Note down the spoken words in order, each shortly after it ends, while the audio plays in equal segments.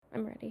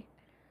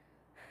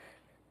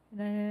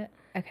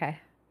Okay.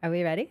 Are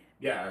we ready?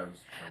 Yeah, I was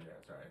trying to,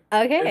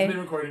 sorry. Okay. It's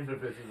been recording for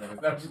 15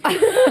 minutes. No, I'm just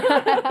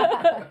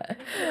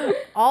kidding.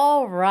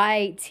 All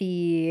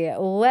righty.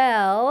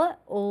 Well,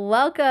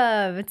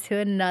 welcome to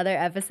another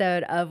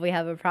episode of We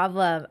Have a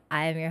Problem.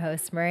 I am your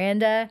host,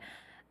 Miranda.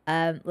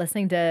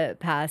 Listening to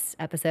past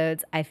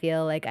episodes, I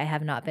feel like I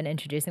have not been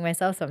introducing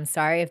myself, so I'm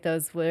sorry if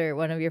those were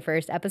one of your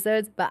first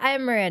episodes, but I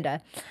am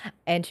Miranda.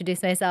 I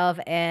introduced myself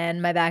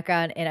and my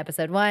background in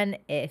episode 1.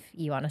 If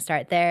you want to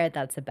start there,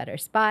 that's a better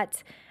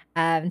spot.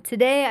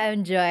 Today,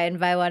 I'm joined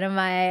by one of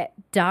my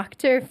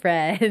doctor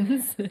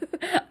friends.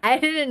 I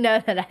didn't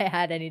know that I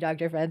had any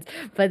doctor friends,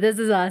 but this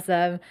is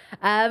awesome.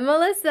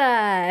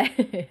 Melissa.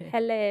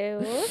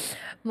 Hello.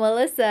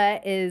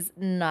 Melissa is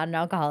not an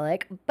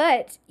alcoholic,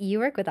 but you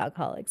work with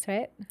alcoholics,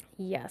 right?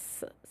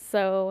 Yes.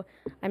 So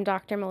I'm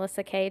Dr.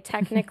 Melissa K.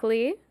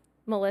 Technically,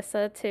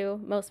 Melissa to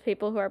most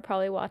people who are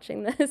probably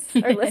watching this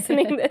or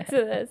listening to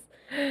this.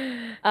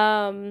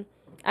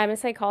 I'm a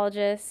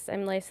psychologist.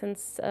 I'm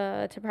licensed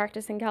to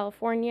practice in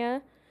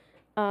California.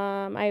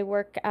 I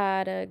work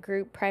at a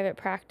group private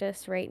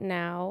practice right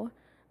now,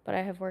 but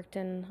I have worked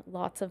in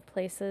lots of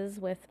places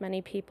with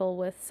many people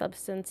with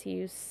substance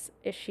use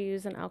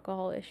issues and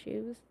alcohol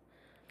issues.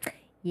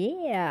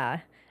 Yeah.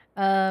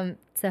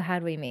 So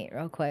how'd we meet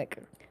real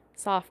quick?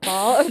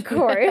 Softball, of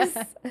course.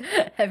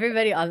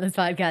 Everybody on this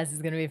podcast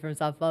is going to be from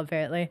softball,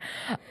 apparently.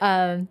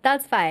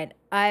 That's fine.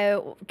 I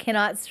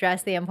cannot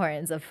stress the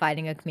importance of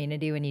finding a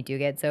community when you do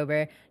get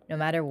sober, no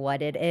matter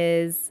what it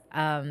is.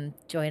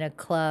 Join a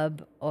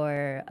club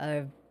or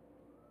a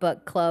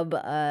book club,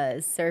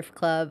 a surf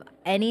club,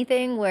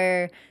 anything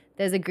where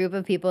there's a group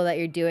of people that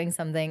you're doing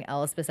something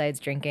else besides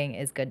drinking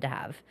is good to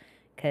have,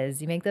 because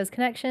you make those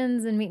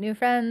connections and meet new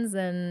friends,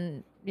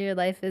 and you're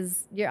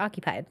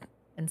occupied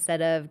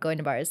instead of going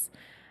to bars.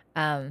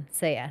 So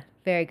yeah,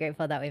 very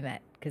grateful that we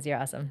met because you're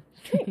awesome.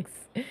 Thanks.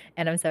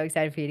 And I'm so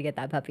excited for you to get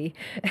that puppy.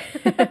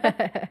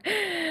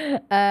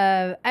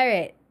 All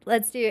right,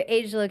 let's do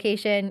age,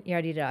 location. You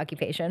already did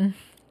occupation.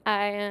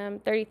 I am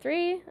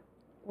 33.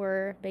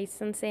 We're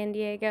based in San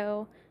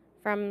Diego,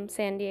 from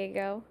San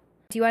Diego.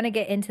 Do you want to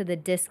get into the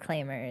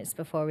disclaimers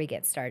before we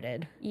get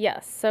started?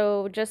 Yes.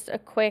 So just a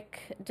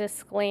quick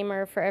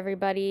disclaimer for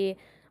everybody.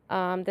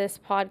 This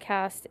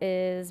podcast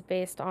is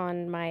based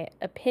on my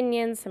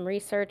opinions, some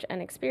research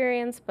and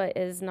experience, but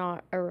is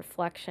not a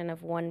reflection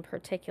of one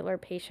particular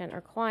patient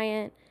or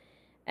client.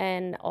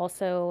 And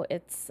also,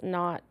 it's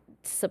not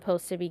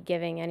supposed to be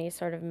giving any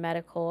sort of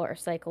medical or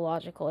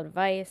psychological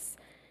advice.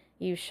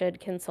 You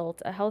should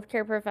consult a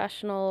healthcare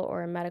professional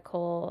or a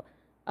medical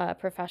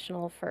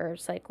professional for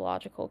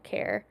psychological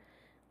care.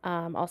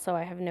 Also,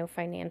 I have no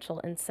financial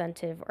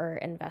incentive or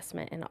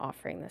investment in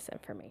offering this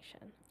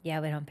information.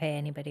 Yeah, we don't pay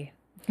anybody.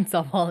 It's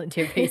all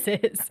volunteer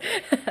basis.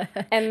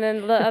 And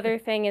then the other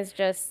thing is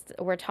just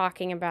we're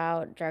talking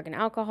about drug and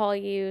alcohol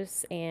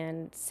use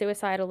and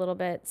suicide a little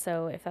bit.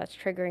 So if that's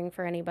triggering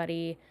for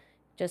anybody,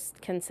 just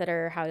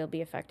consider how you'll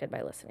be affected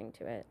by listening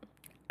to it.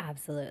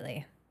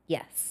 Absolutely.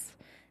 Yes.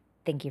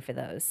 Thank you for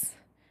those.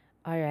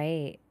 All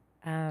right.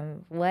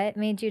 What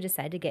made you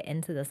decide to get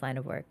into this line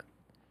of work?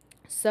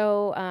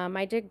 So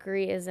my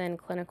degree is in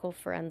clinical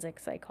forensic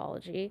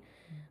psychology.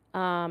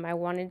 I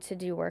wanted to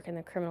do work in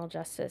the criminal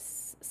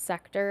justice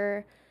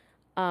sector,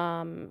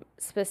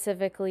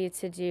 specifically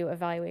to do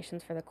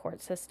evaluations for the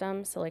court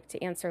system. So like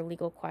to answer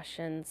legal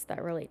questions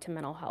that relate to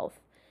mental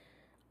health.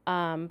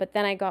 But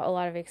then I got a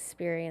lot of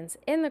experience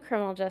in the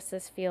criminal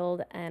justice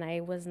field, and I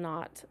was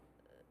not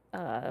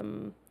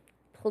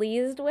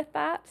pleased with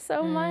that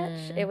so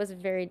much. It was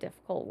very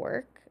difficult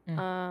work.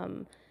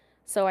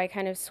 So I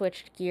kind of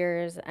switched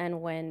gears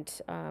and went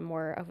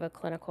more of a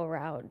clinical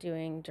route,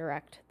 doing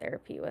direct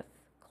therapy with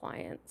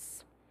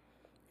clients.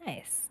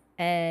 Nice.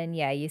 And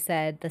yeah, you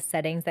said the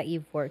settings that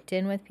you've worked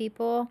in with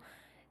people,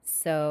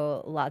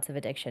 so lots of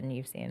addiction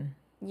you've seen.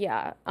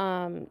 Yeah.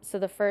 So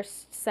the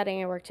first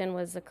setting I worked in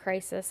was a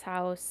crisis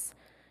house.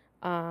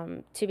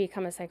 To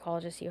become a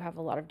psychologist, you have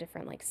a lot of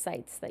different like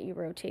sites that you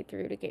rotate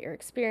through to get your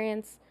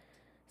experience.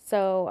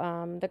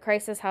 So the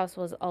crisis house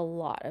was a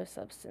lot of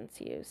substance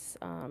use.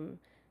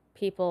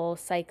 People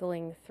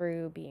cycling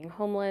through being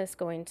homeless,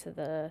 going to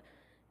the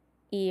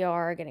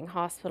ER, getting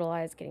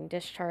hospitalized, getting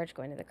discharged,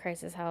 going to the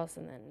crisis house,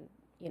 and then,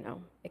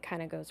 it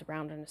kind of goes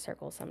around in a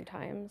circle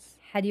sometimes.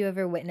 Had you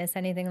ever witnessed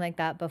anything like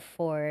that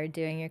before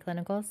doing your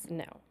clinicals?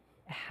 No.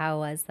 How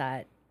was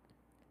that?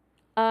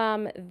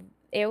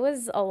 It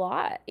was a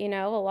lot,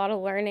 a lot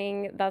of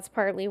learning. That's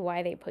partly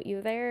why they put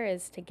you there,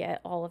 is to get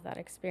all of that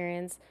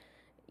experience.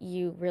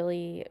 You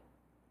really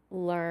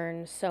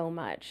learn so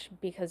much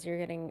because you're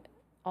getting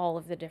all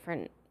of the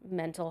different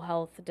mental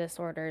health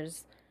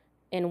disorders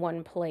in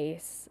one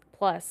place,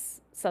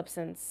 plus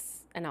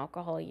substance and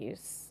alcohol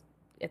use.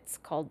 It's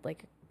called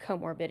like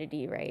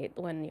comorbidity, right?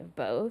 When you have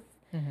both.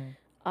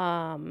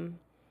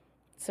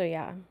 So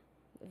yeah,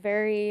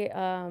 very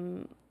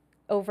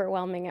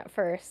overwhelming at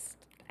first.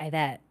 I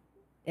bet.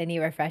 And you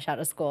were fresh out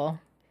of school.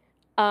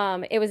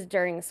 It was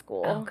during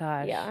school. Oh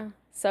gosh. Yeah.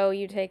 So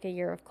you take a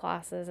year of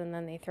classes and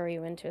then they throw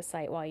you into a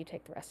site while you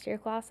take the rest of your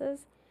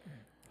classes.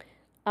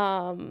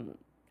 And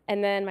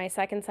then my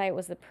second site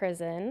was the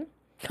prison,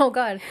 Oh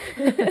God.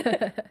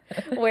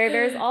 where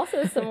there's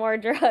also some more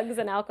drugs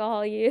and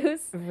alcohol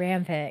use.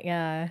 Rampant,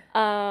 yeah.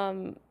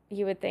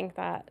 You would think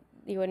that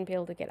you wouldn't be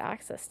able to get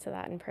access to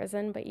that in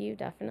prison, but you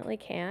definitely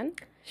can.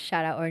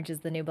 Shout out Orange is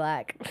the New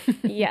Black.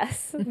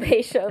 Yes,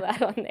 they show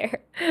that on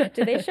there.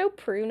 Do they show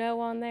Pruno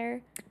on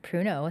there?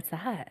 Pruno, what's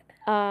that?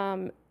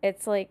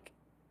 It's like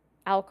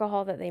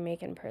alcohol that they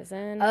make in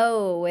prison.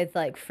 Oh, with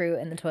like fruit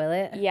in the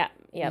toilet? Yeah,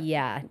 yep.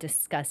 Yeah,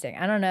 disgusting.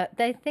 I don't know.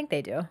 I think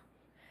they do.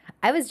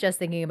 I was just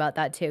thinking about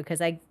that too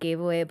because I gave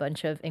away a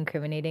bunch of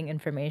incriminating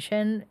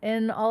information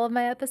in all of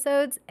my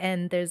episodes,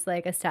 and there's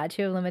like a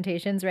statute of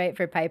limitations, right,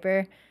 for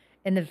Piper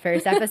in the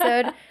first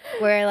episode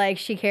where like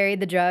she carried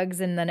the drugs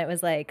and then it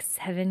was like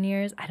 7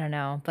 years. I don't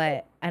know,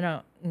 but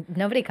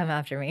nobody come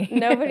after me.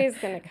 Nobody's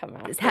gonna come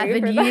after This you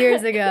happened for that.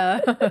 years ago.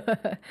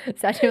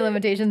 Statute of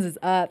limitations is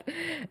up.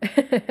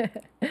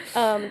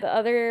 The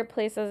other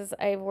places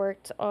I've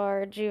worked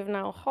are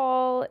juvenile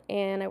hall,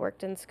 and I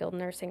worked in skilled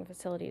nursing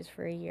facilities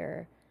for a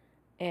year,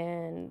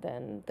 and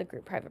then the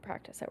group private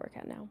practice I work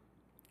at now.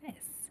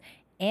 Nice.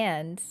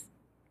 And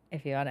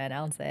if you want to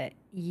announce it,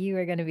 you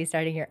are going to be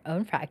starting your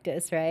own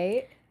practice,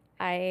 right?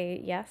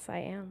 Yes, I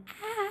am.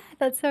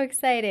 That's so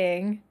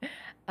exciting.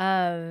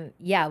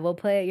 Yeah, we'll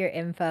put your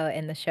info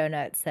in the show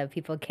notes so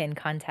people can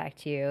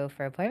contact you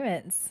for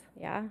appointments.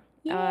 Yeah.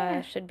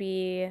 Yeah. Should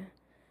be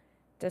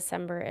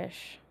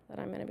December-ish that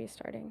I'm gonna be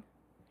starting.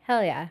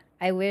 Hell yeah.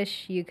 I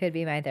wish you could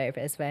be my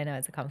therapist, but I know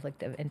it's a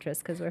conflict of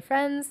interest because we're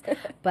friends.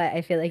 But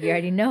I feel like you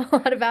already know a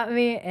lot about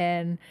me,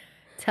 and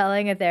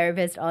telling a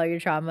therapist all your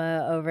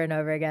trauma over and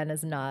over again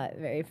is not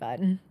very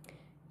fun.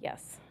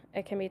 Yes,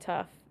 it can be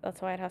tough.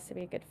 That's why it has to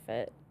be a good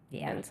fit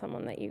Yeah. and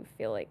someone that you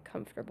feel like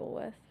comfortable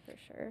with, for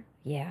sure.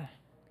 Yeah,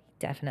 It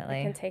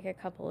definitely. can take a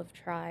couple of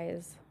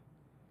tries.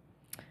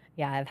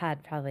 Yeah, I've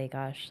had probably,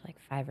 like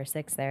 5 or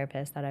 6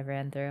 therapists that I've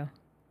ran through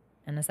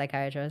and a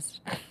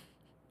psychiatrist.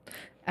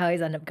 I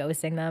always end up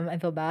ghosting them. I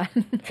feel bad.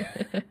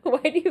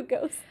 Why do you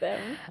ghost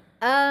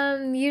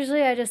them?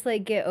 Usually I just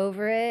like get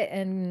over it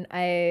and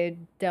I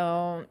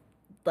don't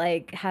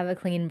like have a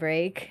clean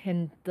break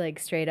and like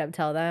straight up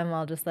tell them.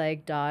 I'll just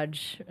like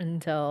dodge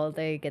until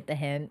they get the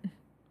hint.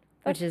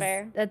 That's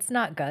fair. That's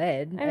not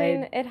good. I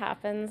mean, it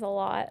happens a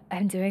lot.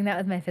 I'm doing that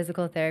with my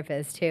physical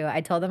therapist too. I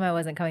told them I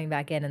wasn't coming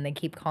back in and they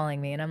keep calling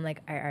me and I'm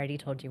like, I already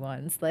told you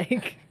once.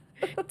 Like,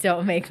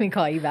 don't make me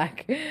call you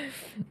back.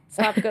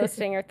 Stop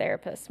ghosting your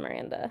therapist,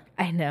 Miranda.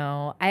 I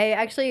know. I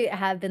actually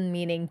have been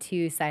meaning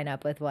to sign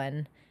up with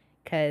one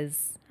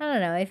because, I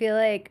don't know, I feel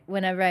like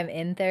whenever I'm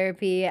in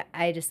therapy,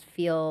 I just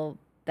feel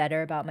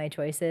better about my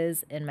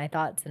choices and my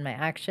thoughts and my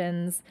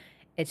actions.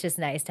 It's just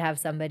nice to have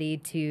somebody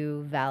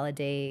to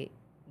validate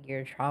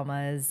your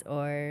traumas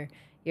or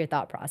your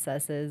thought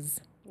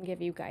processes.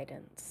 Give you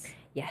guidance.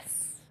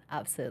 Yes,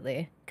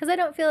 absolutely. Because I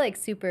don't feel like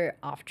super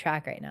off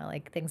track right now.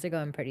 Like things are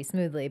going pretty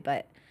smoothly,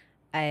 but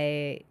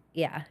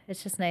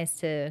it's just nice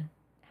to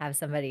have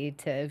somebody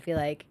to be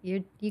like,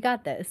 you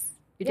got this.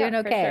 You're Yeah,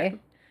 doing for okay. sure.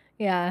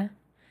 Yeah.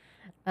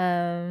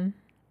 All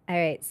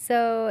right.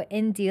 So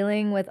in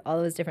dealing with all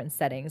those different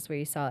settings where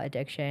you saw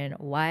addiction,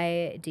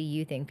 why do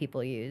you think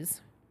people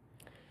use?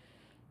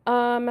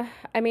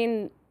 I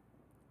mean,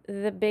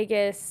 the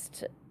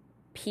biggest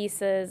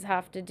pieces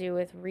have to do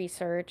with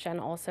research, and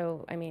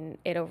also, I mean,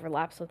 it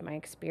overlaps with my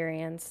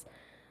experience.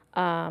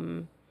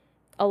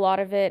 A lot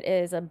of it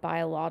is a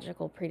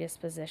biological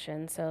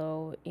predisposition.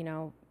 So,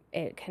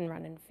 it can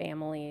run in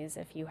families.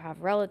 If you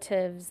have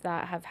relatives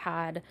that have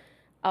had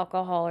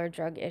alcohol or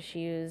drug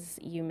issues,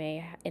 you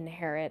may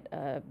inherit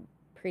a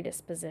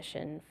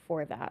predisposition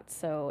for that.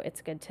 So,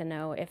 it's good to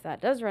know if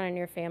that does run in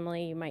your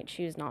family, you might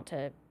choose not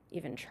to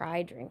even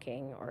try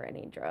drinking or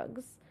any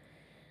drugs.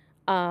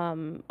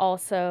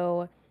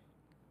 Also,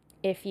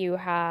 if you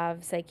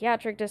have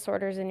psychiatric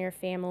disorders in your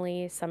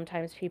family,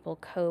 sometimes people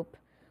cope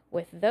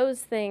with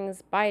those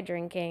things by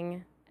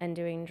drinking and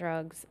doing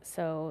drugs.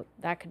 So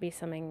that could be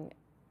something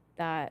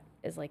that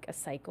is like a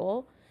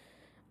cycle.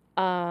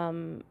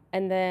 And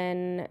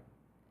then,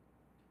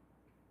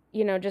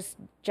 just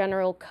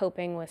general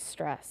coping with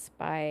stress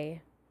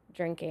by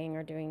drinking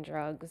or doing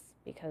drugs,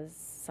 because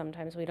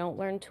sometimes we don't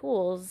learn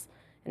tools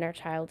in our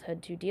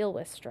childhood to deal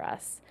with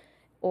stress.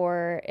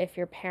 Or if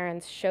your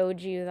parents showed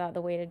you that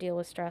the way to deal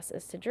with stress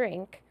is to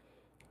drink,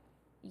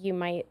 you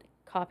might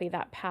copy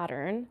that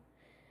pattern.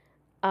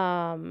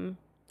 And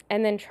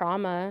then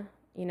trauma,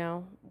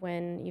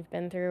 when you've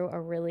been through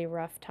a really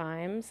rough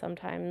time,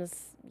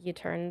 sometimes you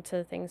turn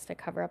to things to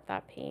cover up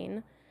that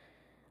pain.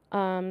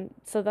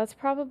 So that's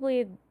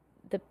probably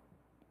the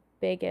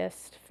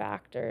biggest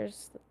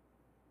factors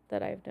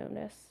that I've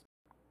noticed.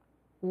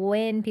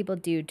 When people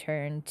do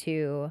turn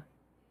to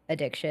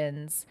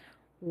addictions,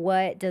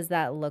 what does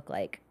that look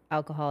like?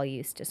 Alcohol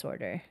use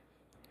disorder.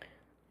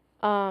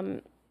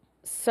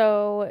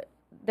 So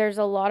there's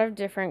a lot of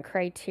different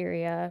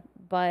criteria,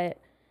 but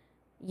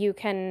you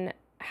can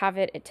have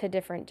it to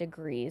different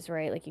degrees,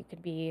 right? Like you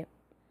could be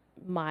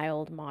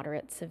mild,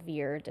 moderate,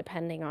 severe,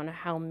 depending on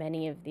how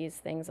many of these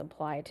things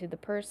apply to the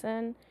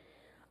person.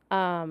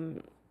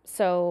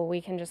 So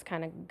we can just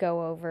kind of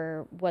go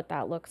over what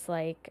that looks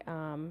like.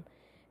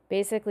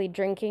 Basically,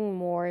 drinking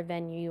more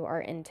than you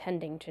are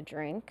intending to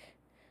drink.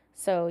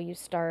 So you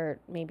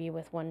start maybe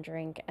with one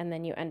drink and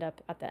then you end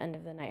up at the end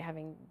of the night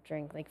having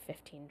drank like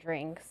 15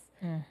 drinks.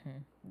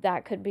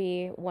 That could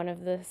be one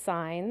of the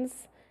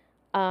signs.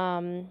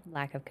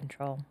 Lack of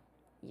control.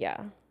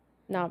 Yeah,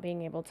 not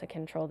being able to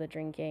control the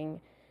drinking,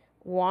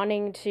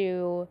 wanting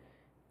to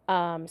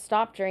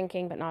stop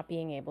drinking but not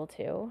being able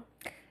to.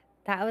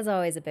 That was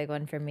always a big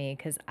one for me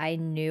because I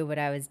knew what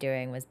I was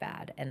doing was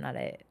bad and that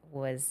it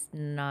was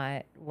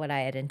not what I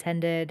had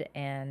intended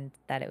and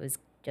that it was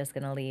just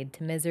going to lead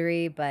to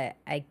misery, but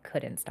I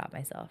couldn't stop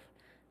myself.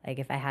 Like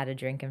if I had a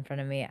drink in front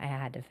of me, I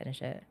had to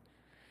finish it.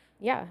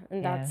 Yeah,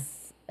 and Yeah.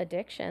 that's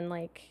addiction.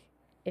 Like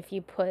if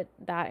you put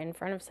that in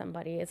front of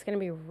somebody, it's going to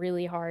be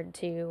really hard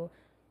to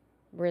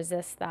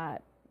resist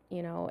that,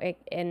 you know.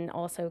 And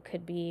also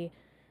could be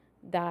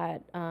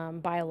that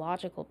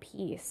biological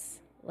piece,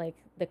 like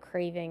the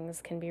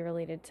cravings can be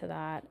related to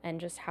that, and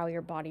just how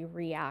your body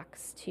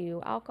reacts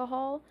to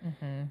alcohol.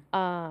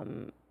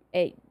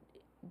 It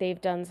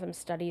they've done some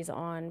studies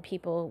on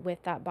people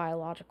with that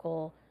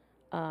biological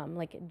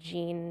like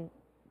gene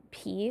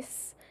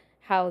piece,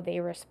 how they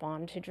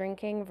respond to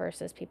drinking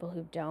versus people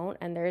who don't,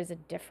 and there is a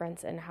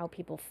difference in how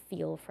people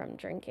feel from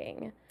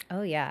drinking.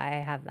 Oh, yeah, I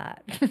have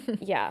that.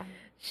 Yeah.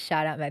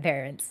 Shout out my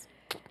parents.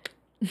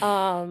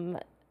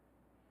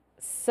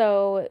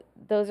 So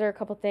those are a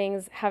couple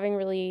things. Having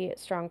really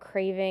strong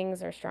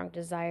cravings or strong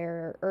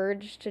desire or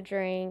urge to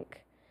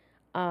drink.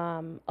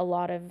 A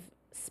lot of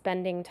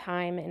spending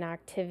time in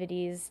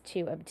activities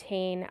to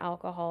obtain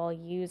alcohol,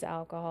 use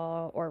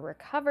alcohol, or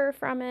recover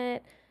from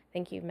it. I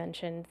think you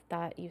mentioned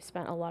that you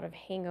spent a lot of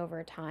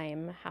hangover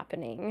time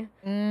happening.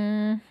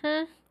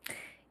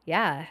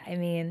 Yeah, I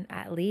mean,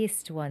 at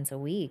least once a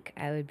week,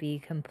 I would be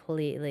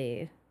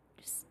completely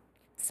just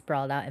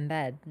sprawled out in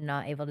bed,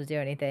 not able to do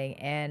anything,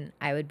 and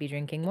I would be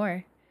drinking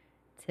more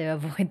to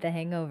avoid the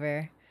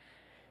hangover.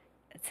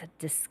 It's a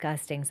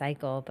disgusting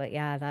cycle, but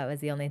yeah, that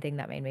was the only thing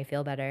that made me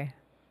feel better.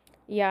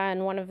 Yeah,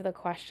 and one of the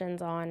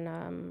questions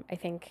on, I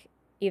think,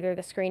 either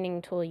the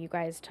screening tool you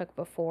guys took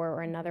before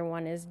or another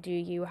one is, do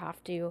you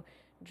have to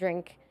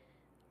drink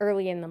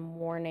early in the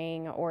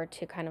morning or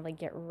to kind of like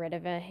get rid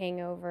of a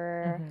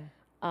hangover?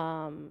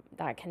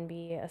 That can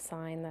be a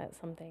sign that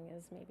something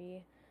is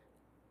maybe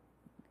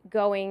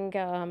going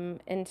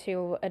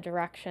into a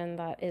direction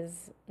that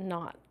is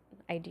not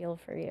ideal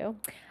for you.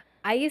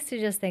 I used to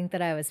just think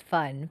that I was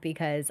fun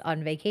because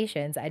on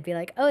vacations I'd be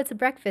like, "Oh, it's a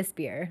breakfast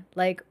beer.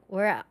 Like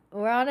we're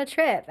on a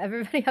trip.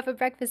 Everybody have a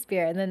breakfast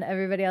beer." And then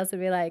everybody else would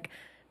be like,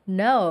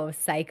 "No,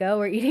 psycho,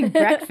 we're eating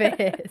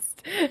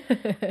breakfast."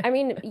 I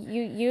mean,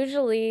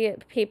 usually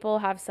people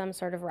have some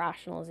sort of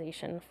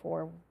rationalization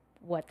for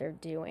what they're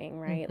doing,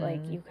 right?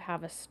 Like you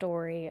have a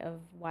story of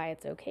why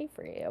it's okay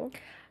for you.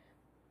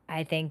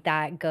 I think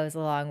that goes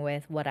along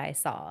with what I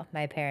saw.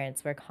 My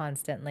parents were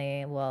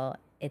constantly, well,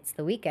 it's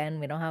the weekend,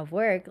 we don't have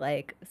work,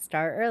 like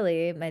start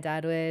early. My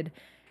dad would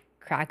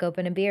crack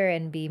open a beer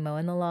and be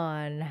mowing the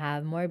lawn,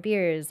 have more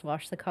beers,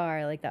 wash the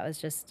car. Like that was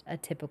just a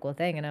typical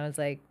thing. And I was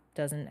like,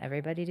 doesn't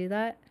everybody do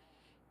that?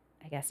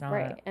 I guess not.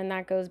 Right. And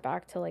that goes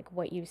back to like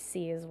what you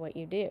see is what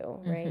you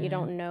do, right? You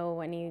don't know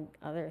any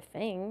other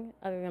thing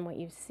other than what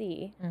you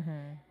see.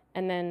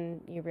 And then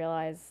you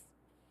realize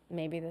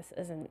maybe this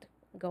isn't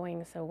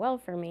going so well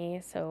for me,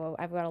 so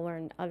I've got to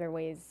learn other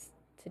ways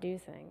to do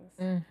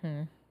things.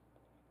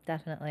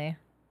 Definitely.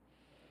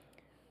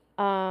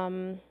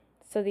 So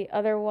the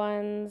other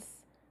ones,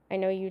 I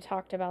know you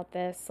talked about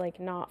this,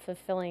 like not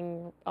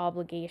fulfilling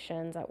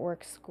obligations at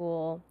work,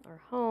 school, or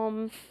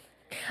home.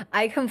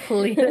 I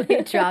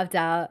completely dropped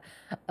out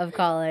of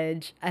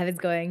college. I was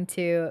going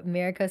to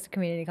Miracosta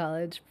Community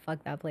College.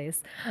 Fuck that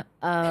place.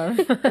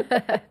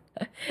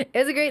 It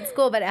was a great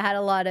school, but it had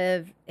a lot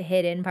of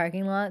hidden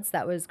parking lots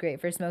that was great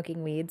for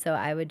smoking weed. So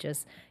I would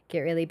just get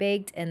really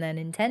baked and then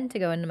intend to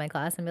go into my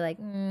class and be like,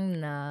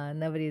 nah,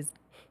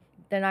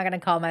 they're not going to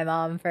call my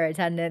mom for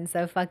attendance.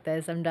 So fuck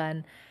this, I'm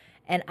done.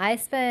 And I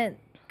spent,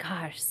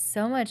 gosh,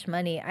 so much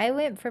money. I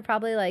went for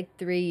probably like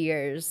 3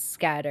 years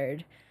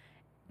scattered.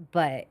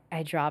 But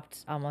I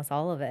dropped almost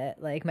all of it.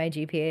 Like my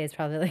GPA is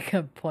probably like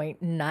a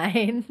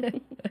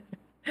 0.9.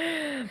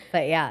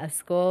 But yeah,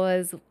 school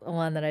was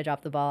one that I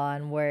dropped the ball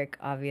on. Work,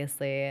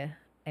 obviously.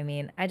 I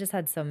mean, I just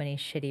had so many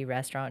shitty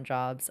restaurant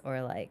jobs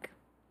or like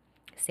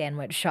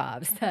sandwich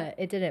shops that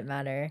it didn't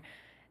matter.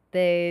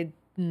 They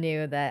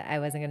knew that I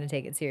wasn't going to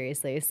take it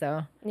seriously.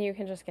 So You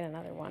can just get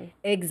another one.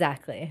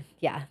 exactly.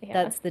 Yeah, Yeah.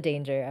 that's the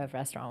danger of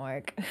restaurant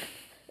work.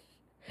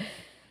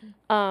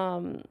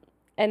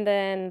 And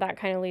then that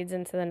kind of leads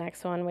into the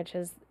next one, which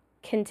is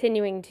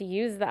continuing to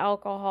use the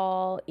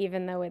alcohol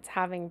even though it's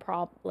having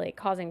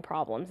causing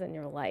problems in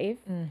your life.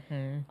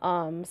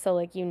 So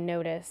like you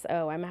notice,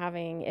 oh, I'm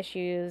having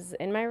issues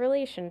in my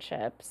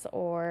relationships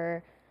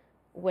or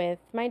with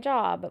my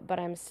job, but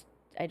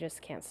I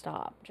just can't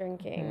stop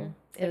drinking.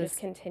 So just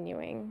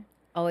continuing.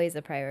 Always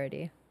a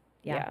priority.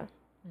 Yeah.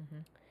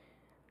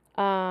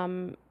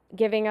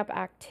 Giving up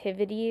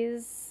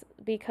activities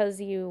because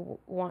you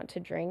want to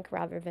drink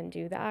rather than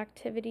do the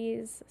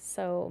activities.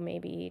 So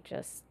maybe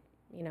just,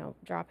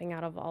 dropping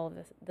out of all of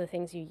the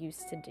things you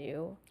used to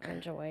do or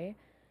enjoy.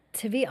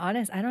 To be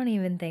honest, I don't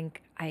even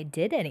think I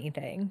did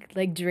anything.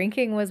 Like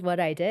drinking was what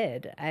I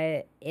did.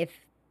 If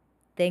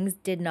things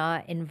did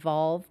not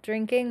involve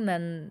drinking,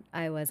 then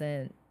I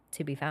wasn't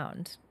to be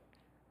found.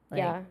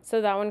 Yeah,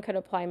 so that one could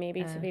apply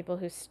maybe to people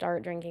who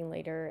start drinking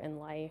later in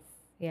life.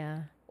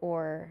 Yeah.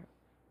 Or,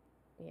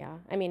 yeah,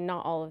 I mean,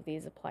 not all of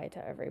these apply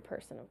to every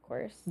person, of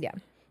course. Yeah.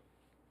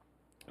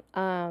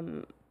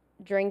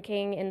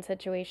 Drinking in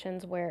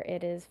situations where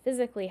it is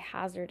physically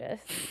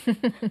hazardous.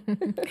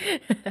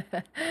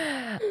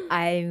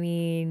 I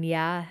mean,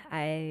 yeah,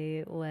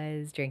 I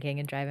was drinking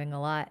and driving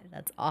a lot.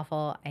 That's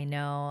awful. I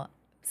know.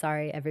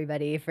 Sorry,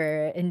 everybody,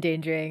 for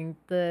endangering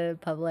the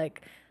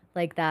public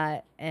like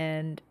that.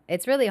 And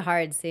it's really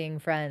hard seeing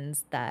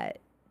friends that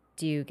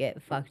do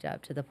get fucked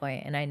up to the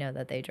point, and I know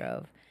that they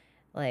drove.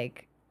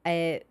 Like,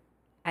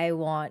 I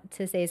want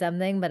to say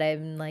something, but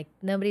I'm like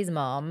nobody's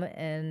mom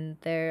and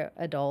they're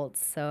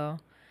adults, so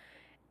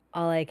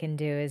all I can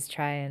do is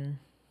try and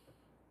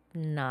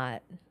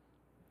not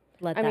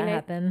let that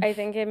happen. I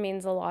think it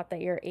means a lot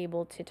that you're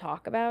able to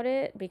talk about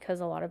it,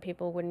 because a lot of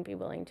people wouldn't be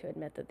willing to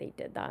admit that they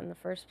did that in the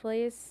first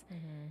place.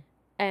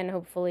 And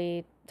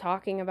hopefully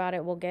talking about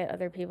it will get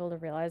other people to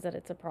realize that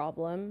it's a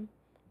problem.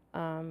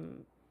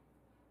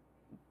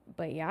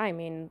 But yeah, I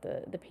mean,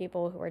 the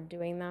people who are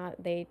doing that,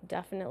 they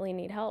definitely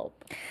need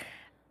help.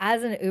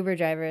 As an Uber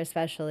driver,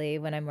 especially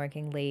when I'm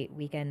working late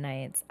weekend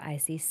nights, I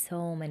see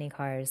so many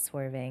cars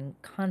swerving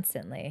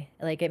constantly.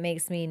 Like, it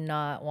makes me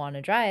not want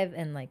to drive,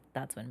 and like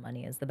that's when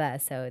money is the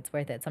best, so it's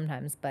worth it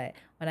sometimes. But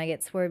when I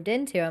get swerved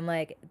into, I'm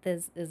like,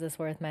 is this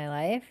worth my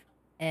life?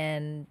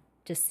 And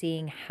just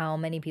seeing how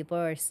many people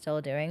are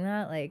still doing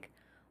that, like,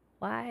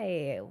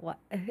 why? What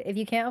if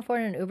you can't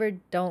afford an Uber,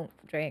 don't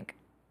drink.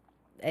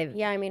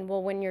 Yeah, I mean,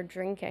 well, when you're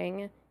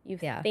drinking, you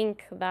Yeah.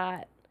 think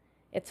that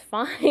it's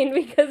fine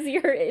because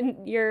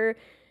you're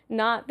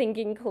not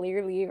thinking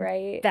clearly,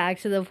 right? Back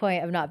to the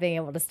point of not being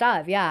able to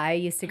stop. Yeah, I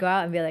used to go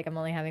out and be like, I'm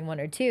only having one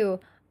or two.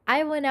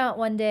 I went out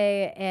one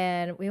day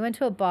and we went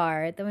to a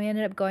bar. Then we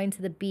ended up going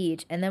to the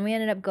beach. And then we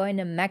ended up going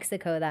to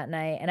Mexico that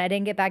night. And I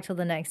didn't get back till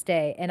the next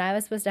day. And I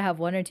was supposed to have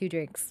one or two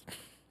drinks.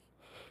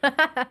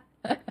 I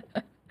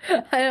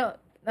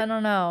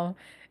don't know.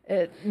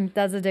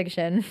 That's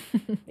addiction.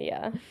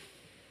 Yeah.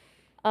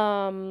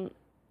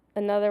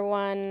 Another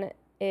one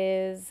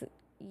is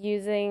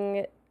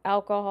using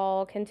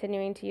alcohol,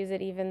 continuing to use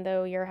it even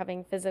though you're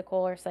having physical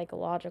or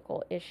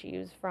psychological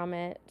issues from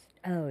it.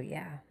 Oh,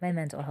 yeah. My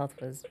mental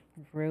health was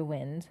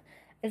ruined,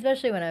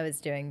 especially when I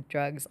was doing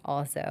drugs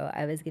also.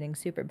 I was getting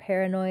super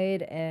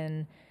paranoid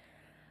and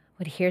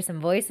would hear some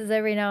voices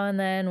every now and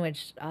then,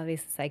 which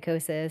obviously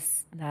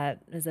psychosis, that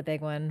is a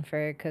big one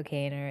for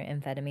cocaine or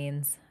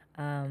amphetamines.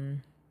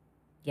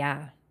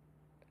 Yeah.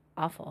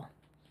 Awful.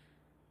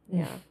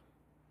 Yeah.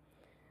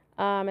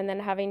 And then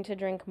having to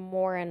drink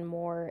more and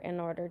more in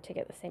order to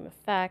get the same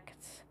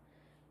effect.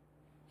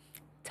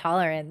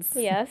 Tolerance.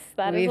 Yes,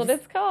 that is what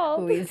it's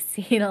called. We've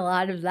seen a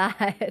lot of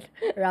that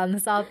around the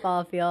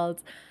softball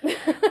fields.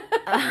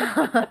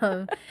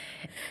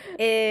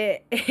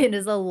 It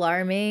is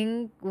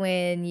alarming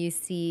when you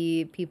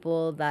see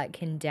people that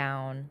can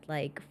down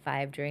like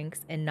 5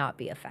 drinks and not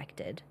be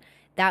affected.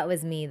 That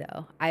was me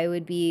though. I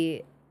would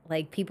be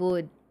like,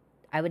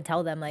 I would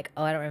tell them like,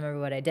 oh, I don't remember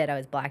what I did. I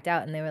was blacked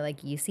out. And they were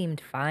like, you seemed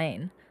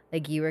fine.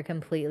 Like you were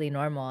completely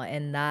normal.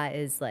 And that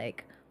is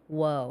like,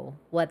 whoa,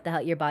 what the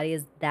hell? Your body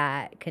is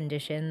that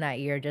conditioned that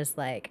you're just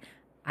like,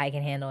 I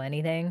can handle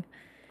anything.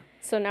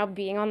 So now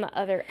being on the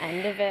other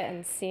end of it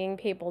and seeing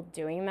people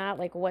doing that,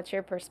 like, what's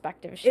your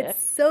perspective shift?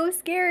 It's so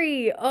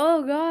scary.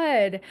 Oh,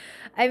 God.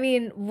 I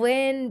mean,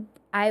 when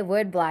I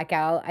would black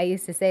out, I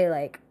used to say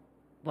like,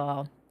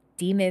 well,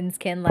 demons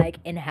can like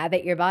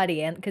inhabit your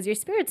body, and because your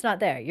spirit's not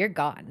there, you're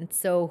gone.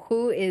 So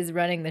who is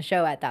running the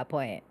show at that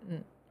point?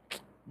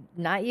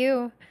 Not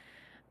you.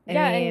 I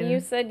Yeah, mean, and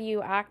you said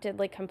you acted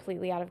like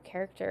completely out of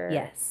character.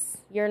 yes.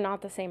 You're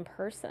not the same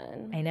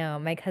person. I know.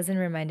 My cousin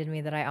reminded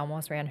me that I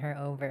almost ran her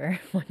over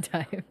one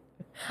time.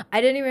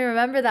 I didn't even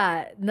remember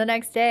that. The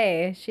next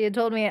day, she had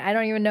told me, I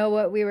don't even know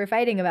what we were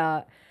fighting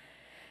about.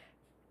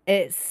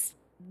 It's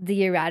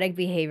the erratic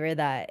behavior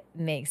that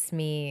makes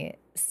me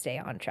stay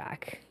on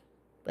track.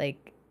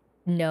 Like,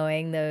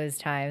 knowing those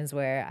times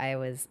where I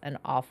was an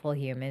awful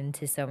human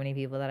to so many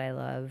people that I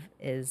love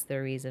is the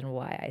reason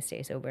why I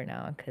stay sober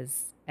now,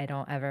 because I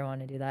don't ever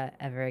want to do that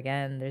ever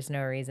again. There's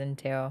no reason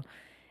to.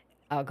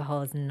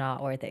 Alcohol is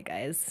not worth it,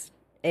 guys.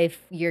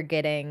 If you're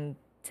getting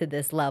to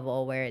this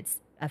level where it's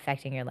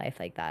affecting your life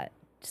like that,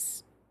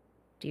 just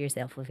do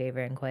yourself a favor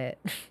and quit.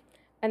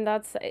 And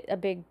that's a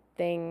big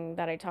thing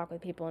that I talk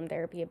with people in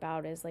therapy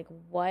about, is like,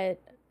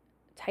 what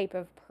type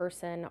of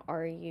person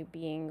are you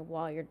being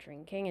while you're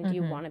drinking, and do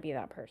you want to be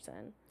that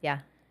person? Yeah.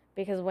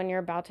 Because when you're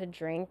about to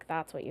drink,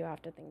 that's what you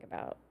have to think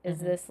about. Is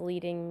Mhm. this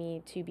leading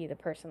me to be the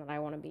person that I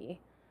want to be?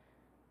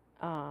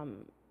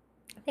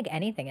 I think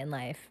anything in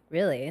life,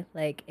 really.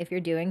 Like if you're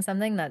doing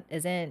something that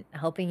isn't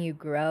helping you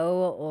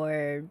grow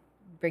or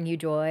bring you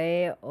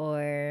joy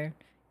or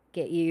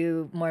get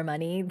you more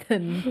money,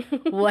 then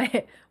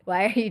what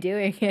why are you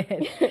doing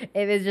it?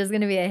 If it's just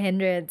going to be a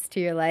hindrance to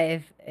your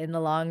life in the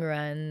long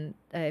run,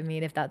 I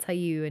mean, if that's how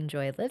you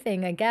enjoy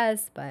living, I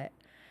guess, but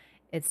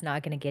it's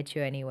not going to get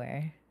you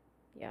anywhere.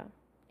 Yeah.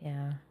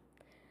 Yeah.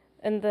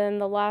 And then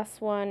the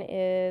last one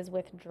is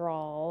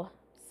withdrawal.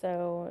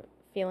 So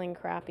feeling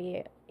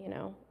crappy,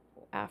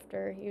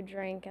 after you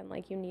drink and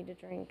like you need to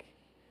drink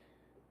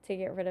to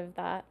get rid of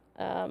that.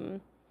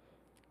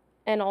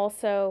 And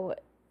also,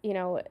 you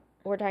know,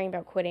 we're talking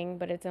about quitting,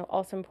 but it's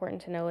also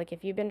important to know like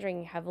if you've been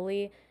drinking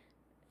heavily,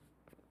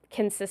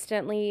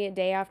 consistently,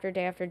 day after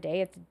day after day,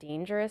 it's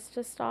dangerous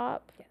to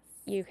stop. Yes.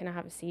 You can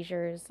have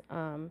seizures.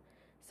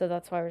 So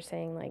that's why we're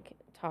saying like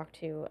talk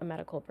to a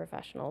medical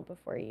professional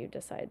before you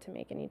decide to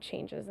make any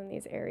changes in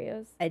these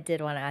areas. I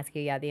did want to ask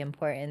you, yeah, the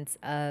importance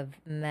of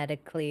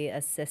medically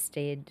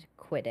assisted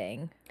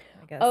quitting,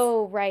 I guess.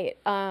 Oh, right.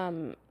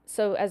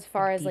 So as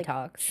far as like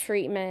detox.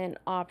 treatment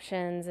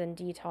options and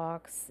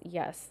detox,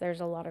 yes, there's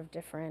a lot of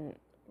different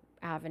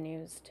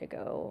avenues to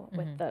go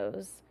with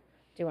those.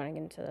 Do you want to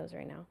get into those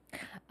right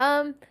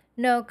now?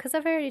 No, because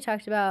I've already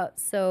talked about,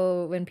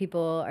 so when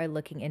people are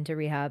looking into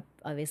rehab,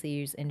 obviously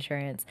use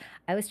insurance.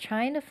 I was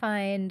trying to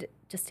find,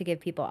 just to give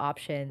people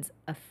options,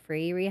 a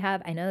free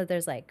rehab. I know that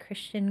there's like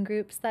Christian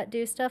groups that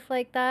do stuff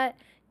like that.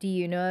 Do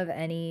you know of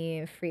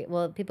any free?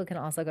 Well, people can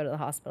also go to the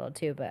hospital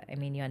too, but I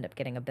mean, you end up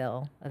getting a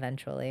bill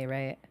eventually,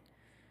 right?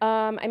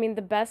 I mean,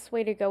 the best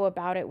way to go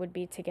about it would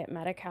be to get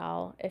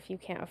Medi-Cal if you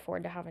can't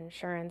afford to have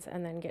insurance,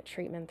 and then get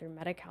treatment through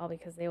Medi-Cal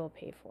because they will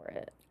pay for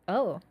it.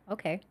 Oh,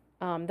 okay.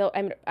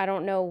 I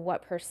don't know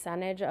what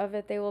percentage of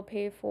it they will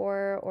pay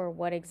for or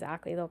what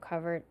exactly they'll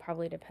cover. It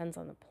probably depends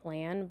on the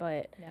plan,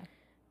 but Yeah.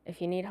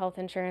 if you need health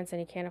insurance and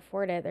you can't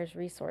afford it, there's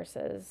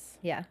resources.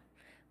 Yeah.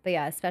 But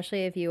yeah,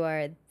 especially if you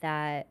are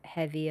that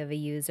heavy of a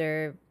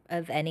user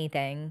of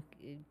anything,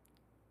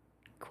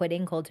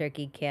 quitting cold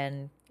turkey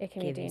can It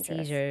can be give you dangerous.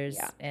 seizures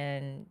Yeah.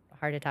 and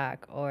heart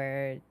attack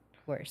or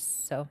worse.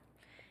 So,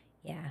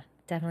 yeah,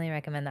 definitely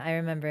recommend that. I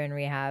remember in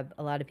rehab,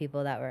 a lot of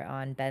people that were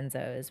on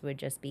benzos would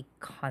just be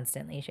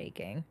constantly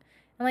shaking.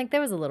 And like there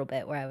was a little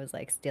bit where I was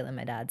like stealing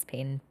my dad's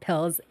pain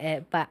pills,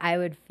 but I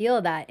would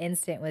feel that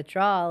instant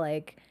withdrawal,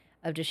 like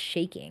of just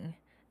shaking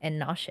and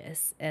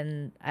nauseous.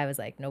 And I was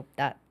like, nope,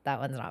 that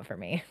one's not for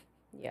me.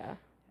 Yeah.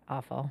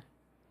 Awful.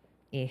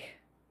 Eek.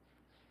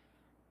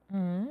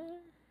 Mm.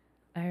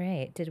 All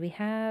right. Did we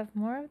have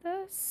more of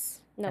those?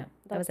 No,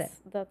 that was it.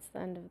 That's the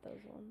end of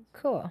those ones.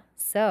 Cool.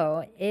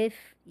 So, if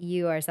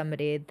you are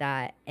somebody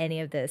that any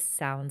of this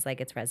sounds like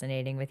it's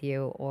resonating with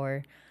you,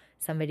 or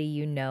somebody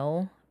you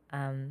know,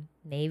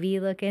 maybe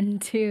look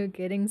into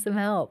getting some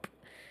help.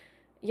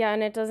 Yeah,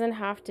 and it doesn't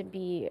have to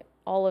be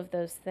all of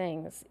those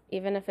things.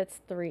 Even if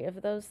it's 3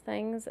 of those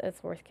things,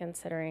 it's worth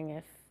considering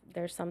if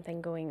there's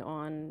something going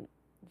on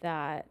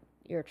that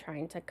you're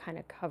trying to kind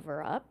of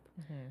cover up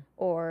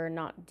or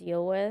not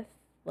deal with,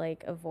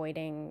 like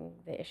avoiding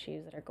the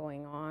issues that are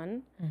going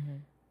on.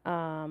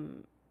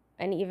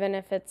 And even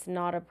if it's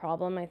not a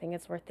problem, I think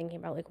it's worth thinking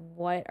about like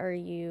what are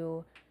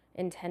you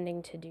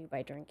intending to do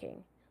by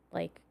drinking?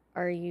 Like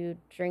are you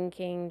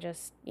drinking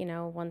just,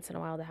 once in a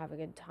while to have a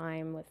good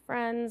time with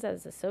friends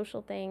as a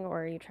social thing,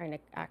 or are you trying to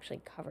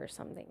actually cover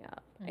something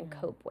up and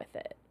cope with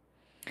it?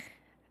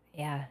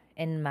 Yeah.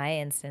 In my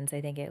instance,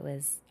 I think it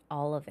was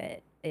all of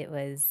it.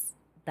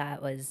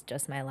 That was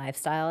just my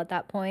lifestyle at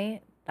that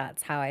point.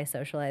 That's how I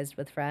socialized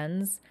with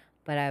friends.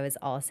 But I was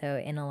also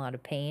in a lot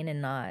of pain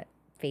and not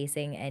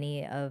facing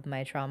any of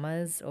my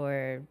traumas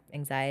or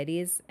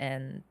anxieties.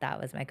 And that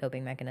was my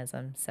coping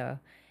mechanism. So,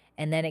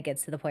 and then it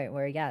gets to the point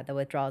where, yeah, the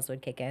withdrawals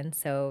would kick in.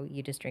 So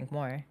you just drink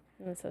more.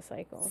 And it's a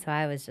cycle. So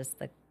I was just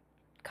the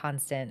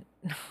constant,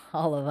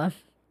 all of them.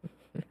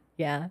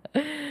 Yeah.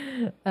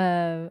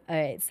 All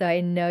right. So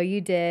I know you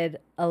did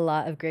a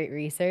lot of great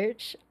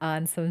research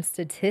on some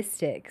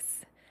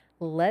statistics.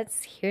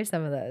 Let's hear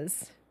some of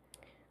those.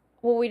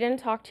 Well, we didn't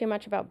talk too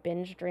much about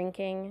binge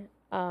drinking,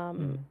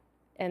 and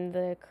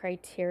the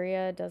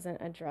criteria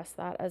doesn't address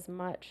that as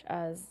much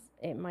as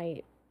it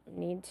might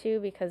need to,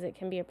 because it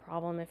can be a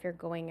problem if you're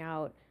going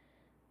out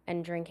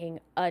and drinking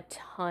a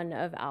ton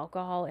of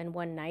alcohol in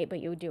one night,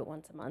 but you would do it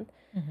once a month.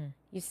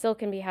 You still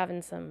can be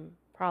having some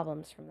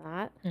problems from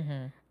that.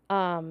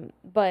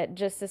 But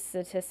just a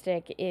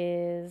statistic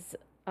is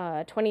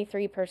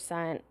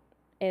 23%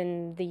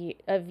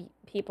 of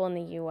people in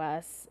the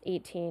U.S.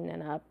 18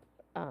 and up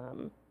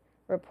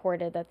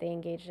reported that they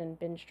engaged in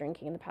binge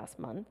drinking in the past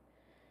month.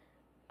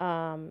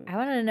 I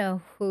want to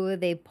know who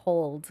they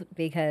polled,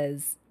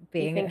 because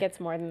You think it's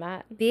more than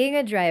that? being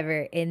a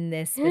driver in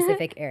this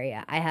specific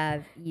area, I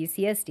have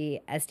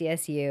UCSD,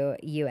 SDSU,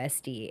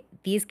 USD.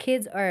 These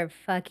kids are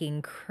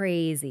fucking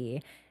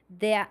crazy.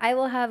 I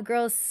will have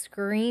girls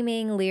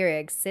screaming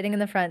lyrics sitting in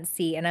the front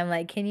seat, and I'm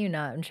like, can you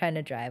not? I'm trying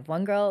to drive.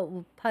 One girl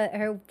will put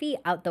her feet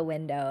out the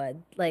window,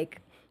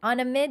 like on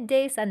a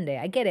midday Sunday.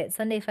 I get it,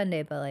 Sunday fun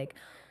day, but like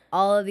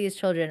all of these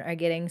children are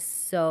getting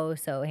so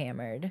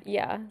hammered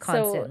Yeah. So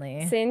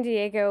constantly. San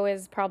Diego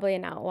is probably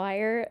an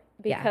outlier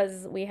Yeah.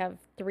 because we have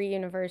 3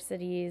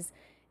 universities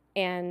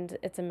and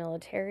it's a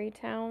military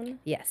town.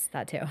 Yes,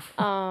 that too.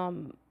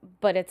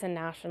 But it's a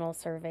national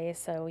survey,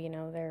 so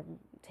they're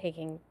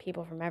taking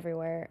people from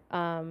everywhere.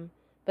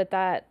 But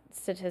that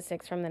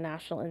statistics from the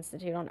National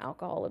Institute on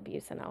Alcohol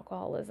Abuse and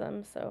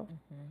Alcoholism. So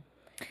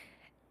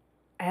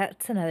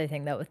That's another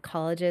thing though with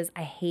colleges.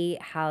 I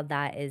hate how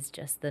that is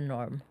just the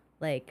norm.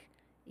 Like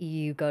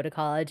you go to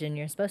college and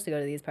you're supposed to go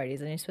to these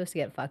parties and you're supposed to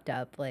get fucked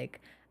up. Like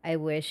I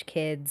wish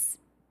kids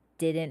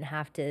didn't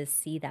have to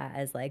see that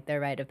as like their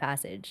rite of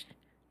passage.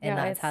 And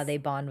Yeah, that's how it's they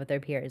bond with their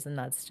peers and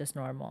that's just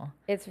normal.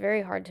 it's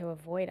very hard to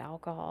avoid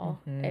alcohol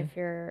if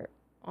you're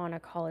on a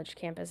college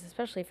campus,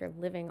 especially if you're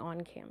living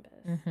on campus,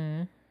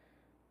 Mm-hmm.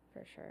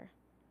 for sure.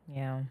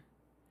 Yeah.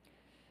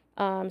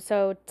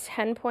 So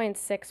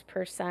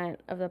 10.6%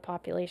 of the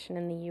population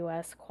in the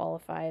US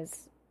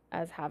qualifies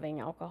as having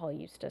alcohol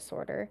use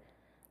disorder.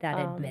 That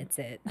Um, admits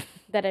it.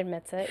 that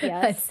admits it, I'd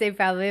yes. say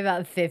probably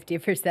about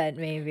 50%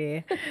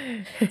 maybe.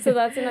 So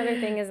that's another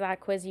thing is that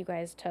quiz you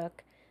guys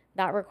took,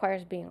 that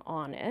requires being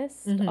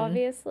honest,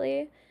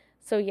 obviously.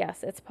 So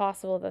yes, it's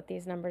possible that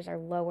these numbers are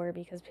lower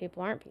because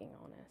people aren't being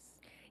honest.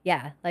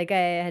 Yeah, like I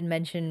had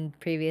mentioned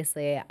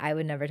previously, I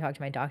would never talk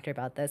to my doctor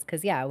about this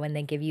because, yeah, when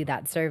they give you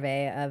that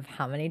survey of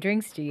how many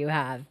drinks do you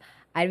have,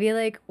 I'd be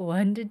like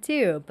 1 to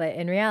 2, but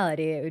in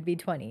reality, it would be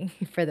 20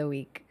 for the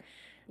week.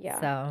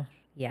 Yeah. So,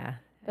 yeah.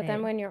 But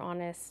then when you're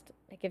honest,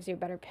 it gives you a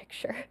better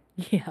picture.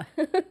 Yeah.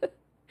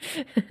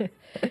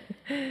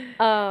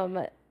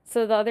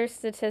 So the other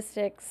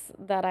statistics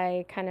that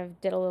I kind of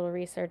did a little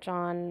research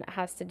on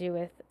has to do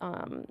with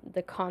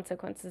the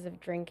consequences of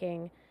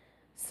drinking.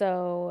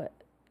 So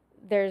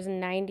there's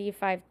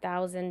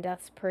 95,000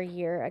 deaths per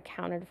year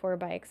accounted for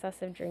by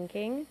excessive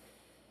drinking,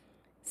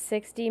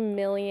 60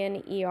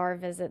 million ER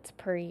visits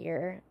per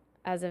year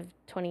as of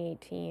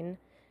 2018.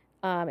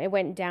 It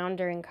went down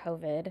during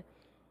COVID.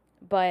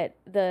 But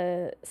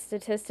the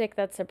statistic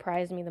that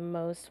surprised me the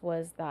most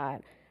was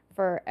that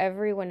for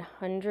every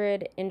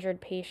 100 injured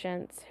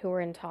patients who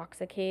were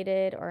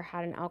intoxicated or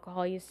had an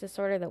alcohol use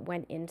disorder that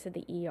went into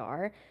the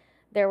ER,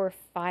 there were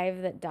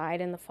 5 that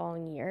died in the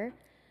following year.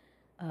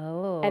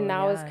 Oh, And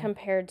that was yeah.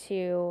 compared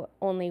to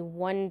only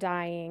 1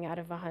 dying out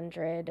of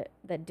 100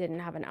 that didn't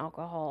have an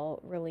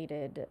alcohol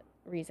related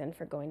reason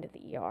for going to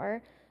the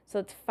ER. So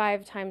it's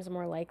 5 times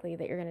more likely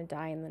that you're going to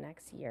die in the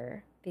next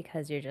year.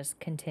 Because you're just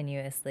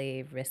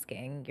continuously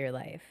risking your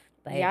life.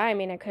 Like, Yeah, I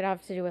mean, it could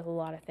have to do with a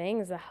lot of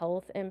things, the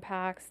health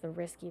impacts, the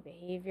risky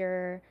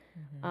behavior.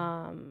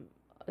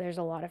 There's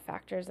a lot of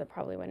factors that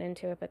probably went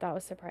into it, but that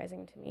was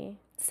surprising to me.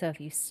 So if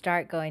you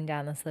start going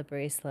down the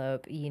slippery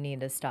slope, you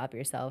need to stop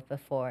yourself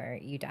before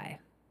you die,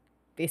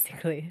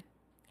 basically.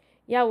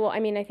 Yeah, well, I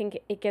mean, I think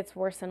it gets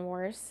worse and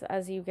worse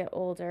as you get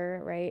older,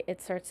 right?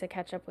 It starts to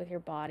catch up with your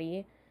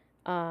body,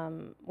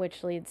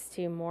 which leads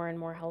to more and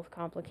more health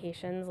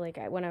complications. Like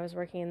when I was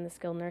working in the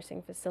skilled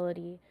nursing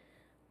facility,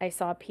 I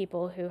saw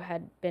people who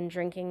had been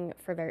drinking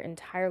for their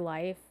entire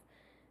life,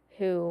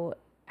 who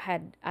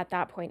had at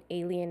that point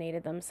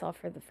alienated themselves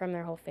from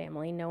their whole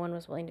family. No one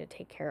was willing to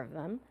take care of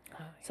them.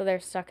 So they're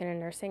stuck in a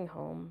nursing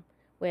home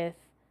with,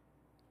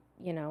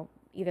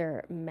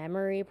 either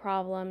memory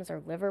problems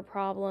or liver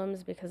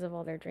problems because of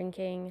all their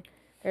drinking.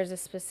 There's a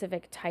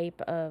specific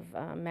type of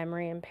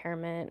memory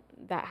impairment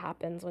that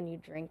happens when you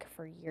drink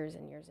for years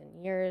and years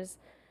and years.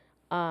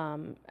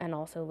 And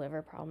also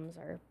liver problems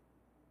are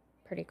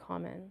pretty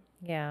common.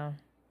 Yeah.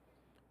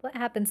 What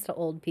happens to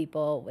old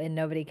people when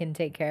nobody can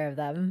take care of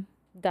them?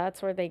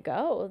 That's where they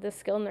go, the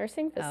skilled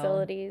nursing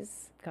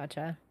facilities.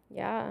 Gotcha.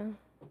 Yeah.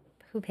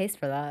 Who pays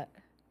for that?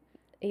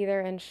 Either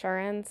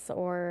insurance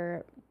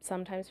or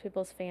sometimes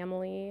people's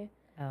family.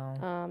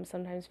 Oh,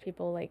 Sometimes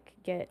people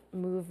get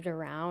moved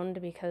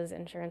around because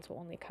insurance will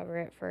only cover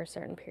it for a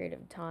certain period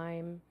of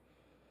time.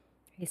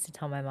 I used to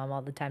tell my mom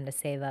all the time to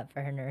save up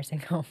for her nursing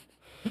home.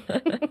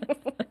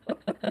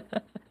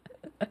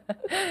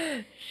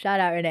 Shout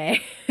out,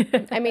 Renee.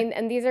 I mean,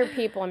 and these are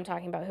people I'm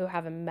talking about who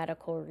have a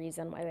medical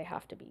reason why they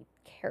have to be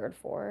cared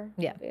for,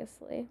 Yeah.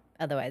 obviously.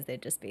 Otherwise,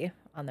 they'd just be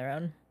on their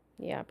own.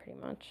 Yeah, pretty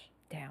much.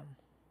 Damn.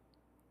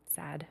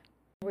 Sad.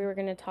 We were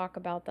going to talk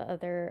about the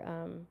other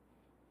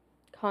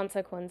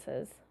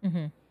consequences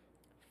Mm-hmm.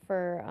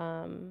 for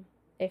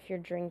if you're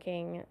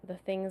drinking, the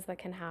things that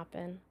can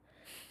happen.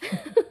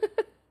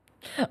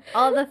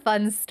 All the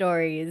fun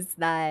stories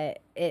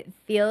that it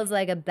feels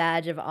like a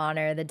badge of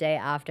honor the day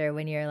after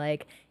when you're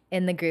like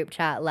in the group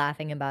chat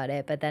laughing about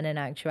it. But then in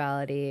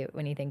actuality,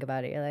 when you think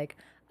about it, you're like,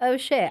 oh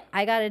shit,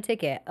 I got a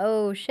ticket.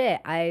 Oh shit,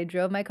 I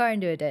drove my car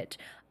into a ditch.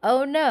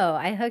 Oh no,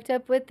 I hooked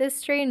up with this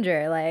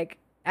stranger. Like,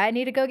 I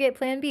need to go get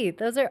plan B.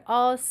 Those are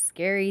all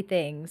scary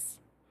things.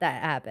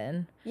 that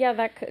happen. Yeah,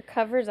 that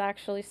covers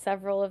actually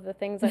several of the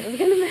things I was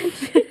going to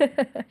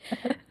mention.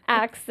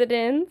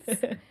 Accidents,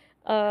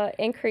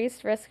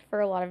 increased risk for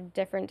a lot of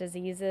different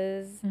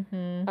diseases,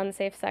 Mm-hmm.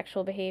 unsafe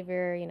sexual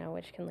behavior,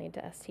 which can lead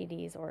to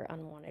STDs or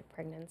unwanted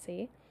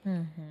pregnancy,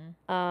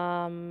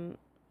 Mm-hmm.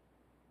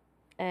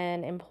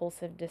 and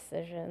impulsive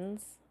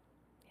decisions.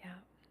 Yeah.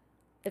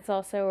 It's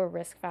also a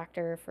risk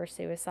factor for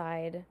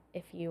suicide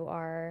if you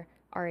are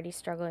already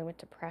struggling with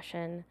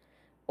depression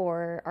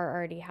or are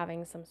already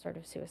having some sort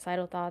of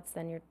suicidal thoughts,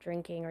 then you're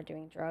drinking or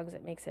doing drugs.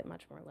 It makes it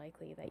much more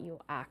likely that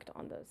you'll act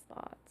on those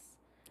thoughts.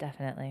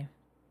 Definitely.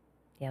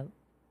 Yep.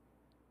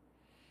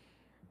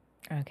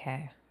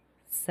 Okay.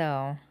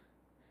 So,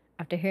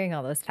 after hearing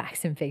all those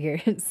facts and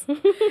figures,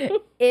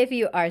 if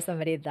you are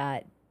somebody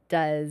that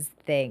does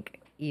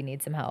think you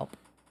need some help,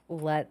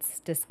 let's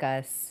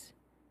discuss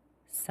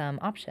some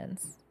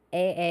options.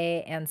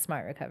 AA and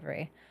Smart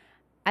Recovery.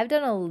 I've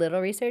done a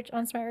little research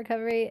on Smart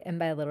Recovery, and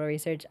by a little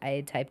research,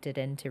 I typed it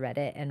into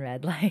Reddit and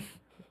read like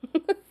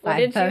What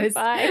did you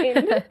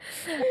find?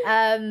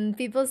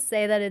 People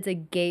say that it's a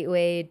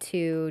gateway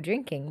to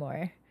drinking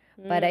more,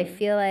 but I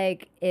feel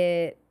like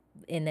it,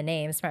 in the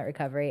name Smart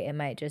Recovery, it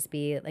might just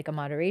be like a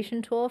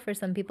moderation tool for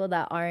some people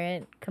that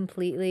aren't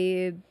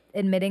completely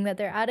admitting that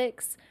they're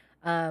addicts,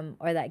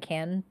 or that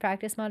can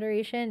practice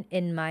moderation.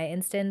 In my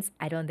instance,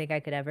 I don't think I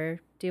could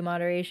ever do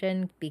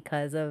moderation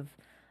because of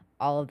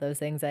all of those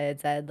things I had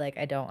said. Like,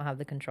 I don't have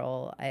the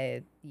control.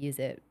 I use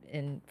it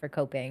for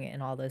coping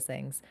and all those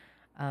things.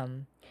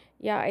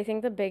 Yeah, I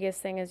think the biggest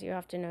thing is you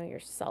have to know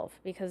yourself,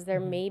 because there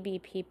may be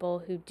people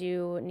who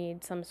do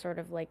need some sort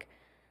of like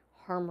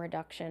harm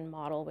reduction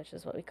model, which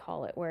is what we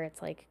call it, where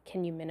it's like,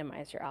 can you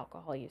minimize your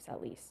alcohol use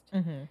at least?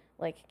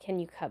 Like, can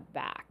you cut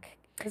back?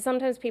 Because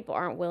sometimes people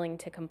aren't willing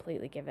to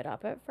completely give it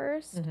up at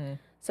first.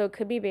 So it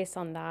could be based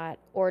on that,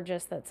 or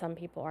just that some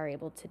people are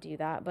able to do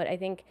that. But I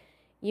think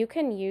you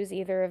can use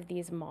either of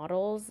these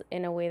models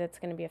in a way that's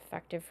going to be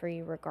effective for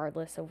you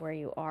regardless of where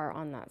you are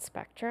on that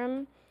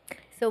spectrum.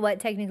 So what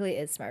technically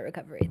is Smart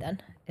Recovery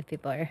then, if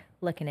people are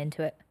looking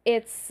into it?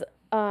 It's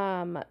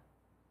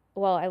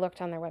well, I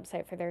looked on their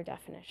website for their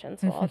definition,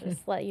 so I'll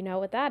just let you know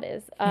what that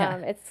is.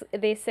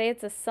 They say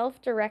it's a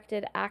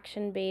self-directed,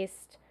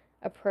 action-based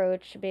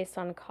approach based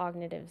on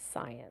cognitive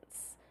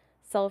science,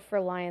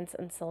 self-reliance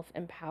and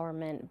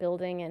self-empowerment,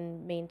 building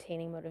and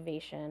maintaining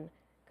motivation,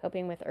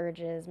 coping with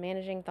urges,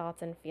 managing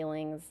thoughts and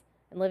feelings,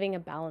 and living a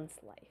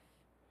balanced life.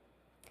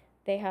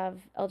 They have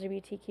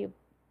LGBTQ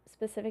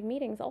specific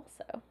meetings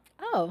also.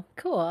 Oh,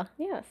 cool.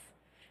 Yes.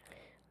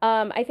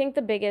 I think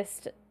the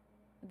biggest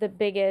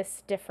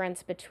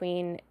difference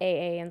between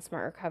AA and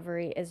Smart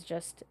Recovery is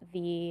just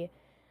the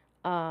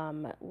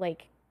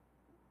like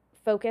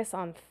focus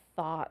on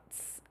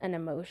thoughts and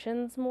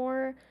emotions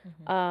more,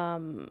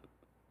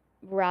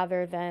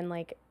 rather than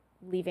like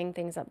leaving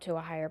things up to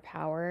a higher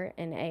power.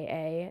 In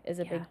AA is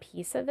a big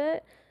piece of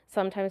it.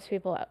 Sometimes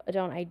people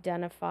don't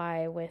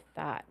identify with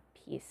that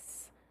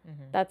piece.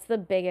 That's the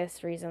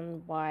biggest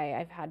reason why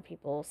I've had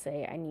people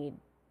say I need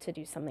to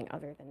do something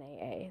other than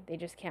AA. They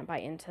just can't buy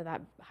into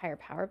that higher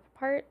power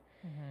part.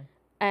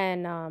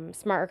 And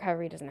Smart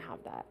Recovery doesn't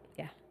have that.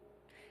 Yeah.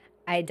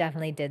 I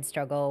definitely did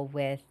struggle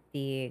with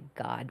the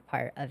God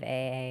part of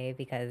AA,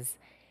 because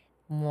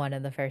one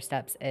of the first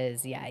steps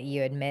is,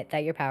 you admit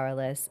that you're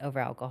powerless over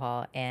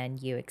alcohol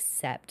and you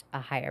accept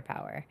a higher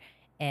power.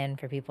 And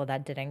for people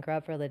that didn't grow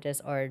up religious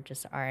or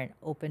just aren't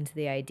open to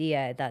the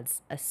idea,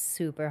 that's a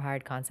super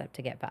hard concept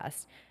to get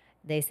past.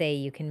 They say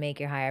you can make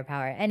your higher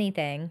power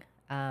anything.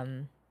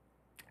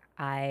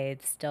 I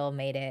still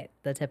made it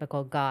the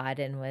typical God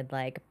and would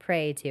like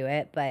pray to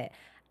it, but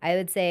I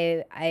would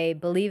say I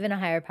believe in a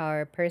higher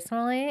power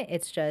personally.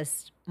 It's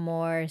just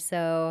more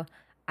so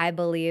I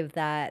believe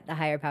that the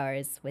higher power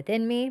is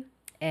within me.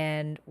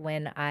 And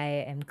when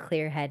I am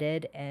clear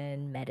headed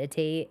and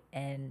meditate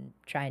and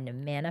trying to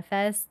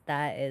manifest,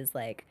 that is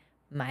like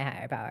my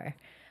higher power.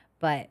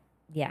 But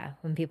yeah,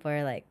 when people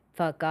are like,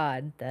 fuck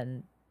God,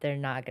 then they're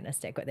not going to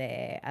stick with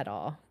AA at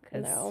all.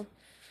 No.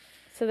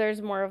 So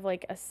there's more of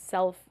like a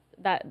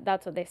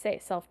that's what they say,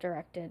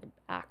 self-directed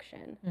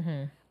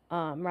action,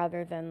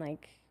 rather than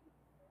like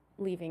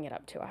leaving it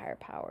up to a higher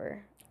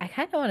power. I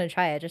kind of want to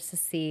try it just to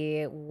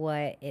see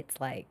what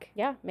it's like.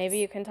 Yeah, maybe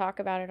you can talk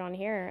about it on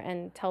here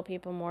and tell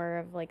people more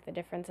of like the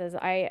differences.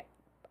 I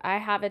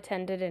have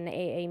attended an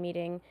AA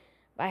meeting,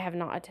 but I have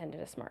not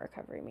attended a Smart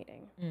Recovery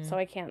meeting. So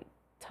I can't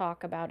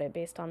talk about it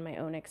based on my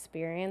own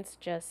experience,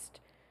 just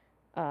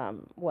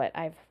what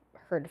I've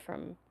heard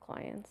from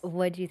clients.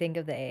 What do you think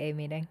of the AA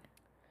meeting?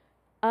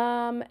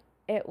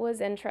 It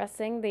was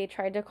interesting. They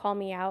tried to call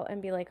me out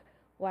and be like,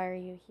 "Why are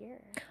you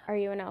here? Are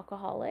you an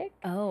alcoholic?"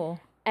 Oh.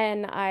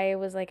 And I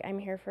was like,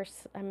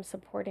 I'm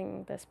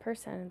supporting this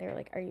person. And they were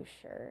like, "Are you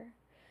sure?"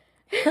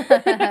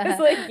 I was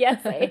like,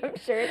 "Yes, I am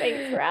sure.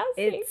 Thanks for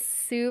asking." It's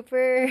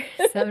super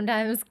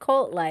sometimes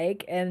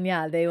cult-like, and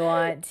they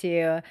want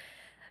to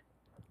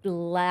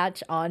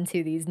latch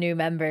onto these new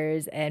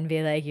members and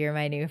be like, "You're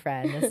my new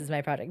friend. This is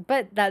my project."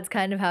 But that's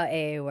kind of how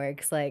AA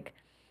works. Like,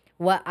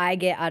 what I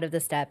get out of the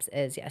steps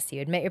is, yes,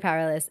 you admit you're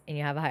powerless and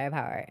you have a higher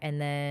power.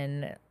 And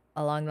then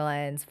along the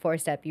lines,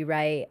 4-step, you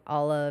write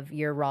all of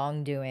your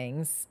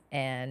wrongdoings.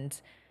 And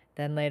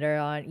then later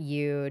on,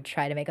 you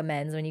try to make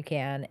amends when you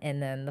can. And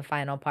then the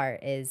final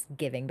part is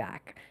giving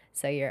back.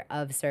 So you're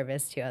of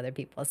service to other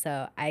people.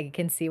 So I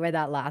can see where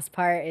that last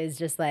part is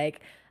just like,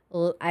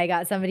 I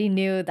got somebody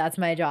new. That's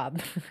my job.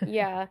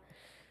 Yeah.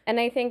 And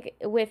I think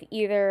with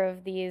either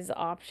of these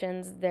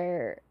options,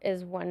 there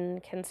is one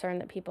concern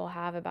that people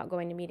have about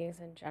going to meetings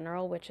in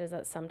general, which is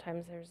that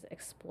sometimes there's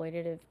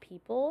exploitative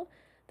people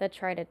that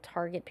try to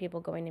target people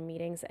going to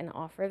meetings and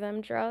offer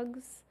them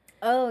drugs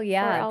Oh, or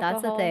yeah, that's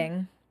a alcohol.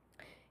 thing.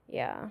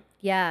 Yeah.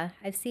 Yeah,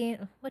 I've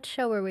seen, what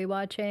show were we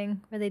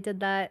watching where they did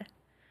that?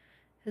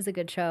 It was a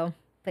good show.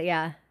 But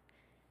yeah,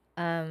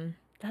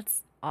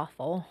 that's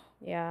awful.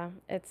 Yeah.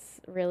 It's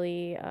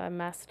really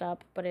messed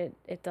up, but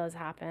it does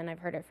happen. I've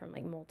heard it from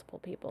like multiple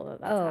people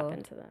that that's Oh,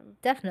 happened to them.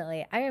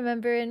 definitely. I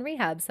remember in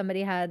rehab,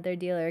 somebody had their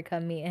dealer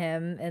come meet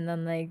him and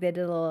then like they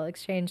did a little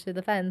exchange through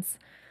the fence.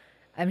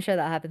 I'm sure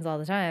that happens all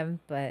the time,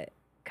 but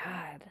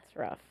God, It's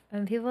rough.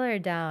 when people are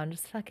down,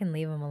 just fucking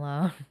leave them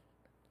alone.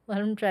 Let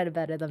them try to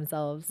better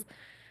themselves.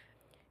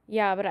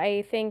 Yeah, but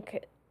I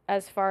think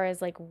as far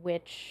as like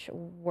which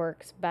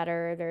works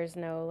better, there's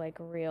no like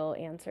real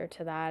answer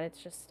to that.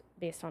 It's just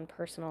based on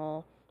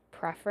personal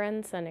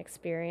preference and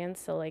experience.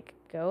 So like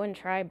go and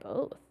try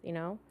both, you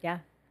know? Yeah.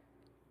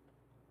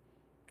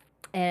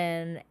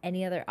 And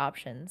any other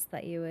options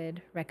that you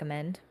would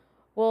recommend?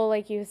 Well,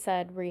 like you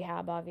said,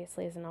 rehab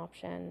obviously is an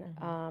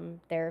option.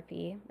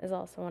 Therapy is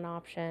also an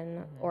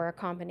option, or a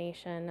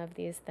combination of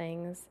these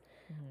things.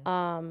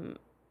 And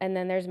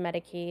then there's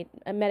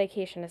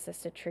medication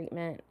assisted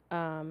treatment.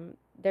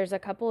 There's a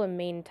couple of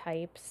main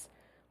types.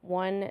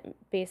 One,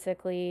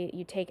 basically,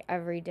 you take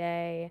every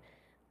day,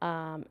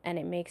 and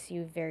it makes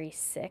you very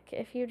sick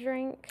if you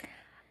drink.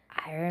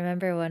 I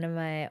remember one of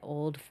my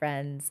old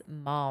friends'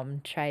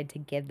 mom tried to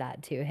give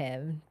that to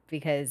him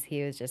because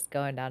he was just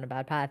going down a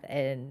bad path.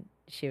 And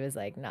she was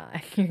like, nah,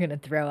 you're going to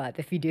throw up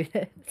if you do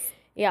this.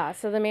 Yeah,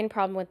 so the main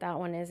problem with that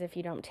one is if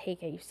you don't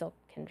take it, you still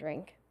can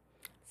drink.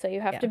 So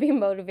you have Yeah. to be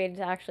motivated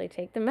to actually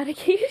take the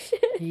medication.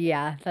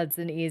 Yeah, that's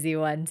an easy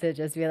one to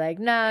just be like,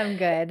 nah, I'm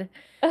good.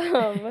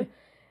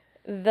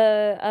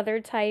 The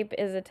other type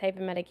is a type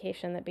of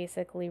medication that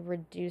basically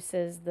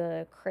reduces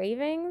the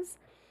cravings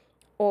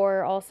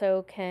or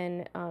also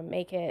can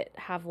make it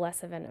have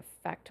less of an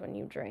effect when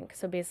you drink.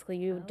 So basically,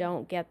 you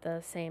don't get the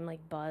same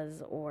like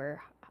buzz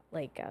or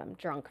like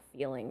drunk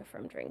feeling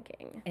from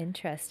drinking.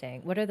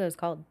 Interesting. What are those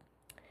called?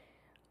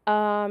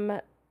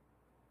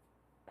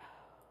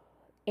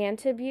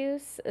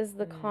 Antabuse is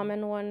the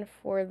common one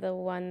for the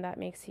one that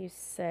makes you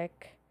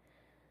sick.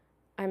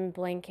 I'm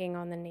blanking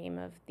on the name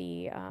of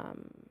the,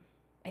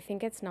 I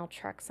think it's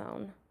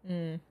naltrexone.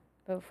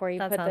 But before you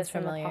That put sounds this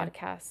in the familiar.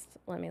 podcast,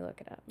 let me look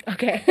it up.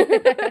 Okay.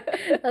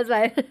 That's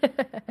fine.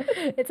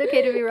 It's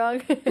okay to be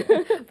wrong.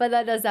 But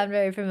that does sound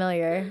very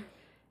familiar.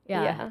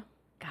 Yeah.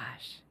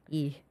 Gosh.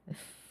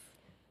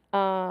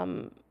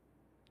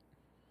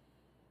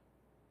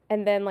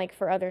 And then like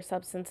for other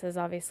substances,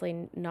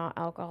 obviously not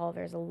alcohol,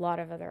 there's a lot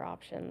of other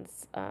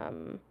options.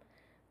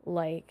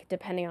 Like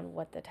depending on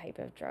what the type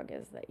of drug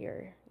is that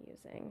you're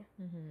using.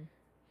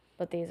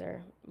 But these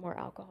are more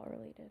alcohol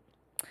related.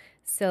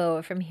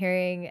 So, from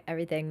hearing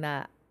everything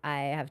that I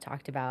have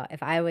talked about,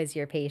 if I was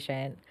your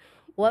patient,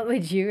 what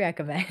would you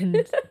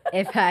recommend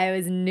if I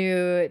was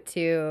new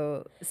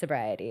to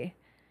sobriety?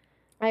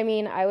 I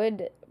mean, I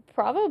would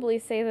probably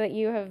say that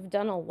you have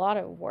done a lot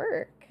of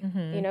work,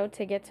 you know,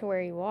 to get to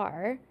where you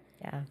are.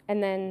 Yeah.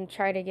 And then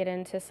try to get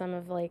into some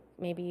of like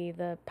maybe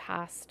the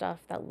past stuff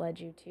that led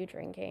you to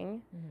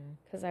drinking.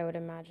 Because I would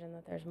imagine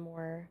that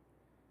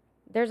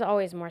there's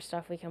always more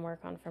stuff we can work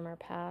on from our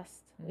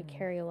past. We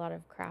carry a lot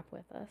of crap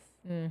with us.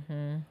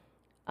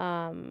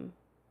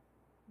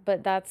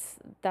 But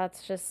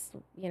that's just,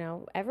 you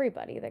know,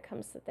 everybody that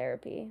comes to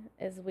therapy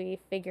is we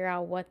figure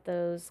out what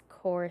those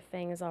core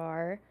things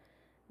are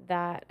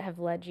that have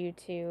led you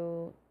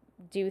to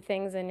do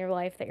things in your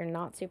life that you're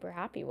not super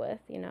happy with,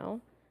 you know,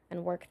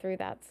 and work through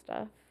that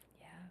stuff.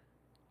 Yeah.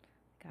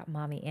 Got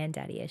mommy and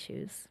daddy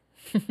issues.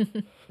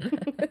 Doesn't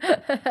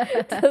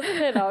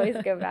it always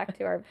go back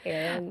to our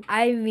parents?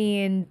 I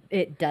mean,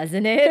 it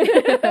doesn't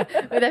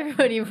it? With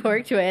everyone you've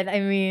worked with. I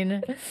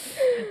mean,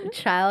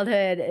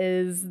 childhood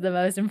is the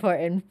most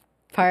important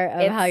part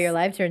of how your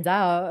life turns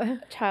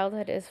out.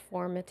 Childhood is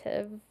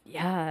formative.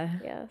 Yeah.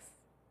 Yes.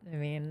 I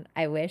mean,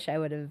 I wish I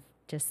would have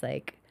just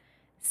like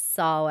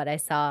saw what I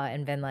saw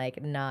and been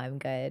like, nah, I'm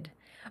good.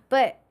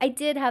 But I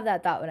did have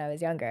that thought when I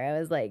was younger. I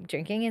was like,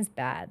 drinking is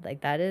bad.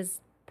 Like that is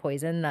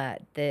poison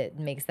that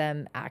makes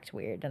them act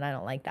weird, and I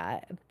don't like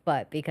that.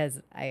 But because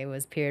I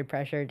was peer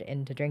pressured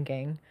into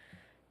drinking,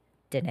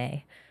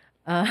 Danae.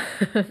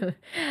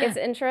 It's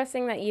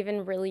interesting that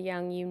even really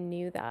young you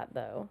knew that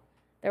though.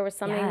 There was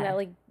something Yeah. that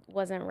like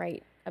wasn't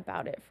right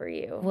about it for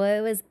you. Well,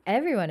 it was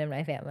everyone in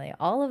my family.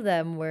 All of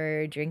them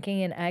were drinking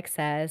in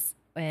excess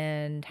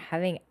and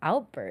having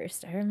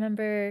outbursts. I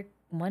remember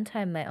one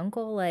time my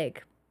uncle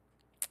like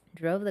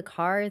drove the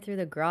car through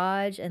the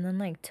garage and then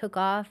like took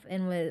off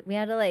and we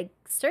had to like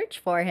search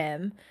for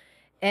him.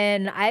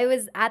 And I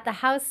was at the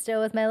house still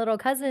with my little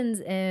cousins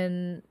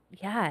and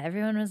yeah,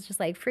 everyone was just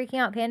like freaking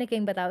out,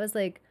 panicking, but that was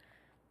like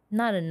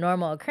not a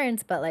normal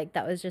occurrence, but like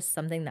that was just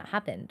something that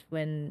happened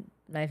when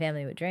my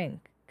family would drink.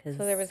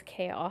 So there was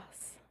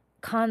chaos.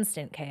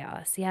 Constant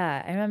chaos.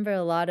 Yeah. I remember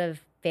a lot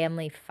of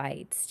family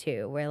fights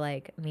too, where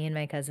like me and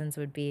my cousins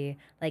would be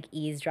like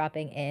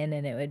eavesdropping in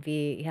and it would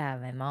be, yeah,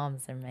 my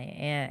mom's and my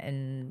aunt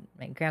and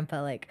my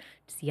grandpa like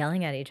just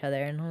yelling at each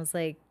other. And I was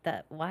like,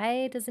 that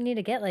why does it need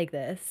to get like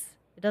this?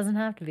 It doesn't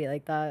have to be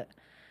like that.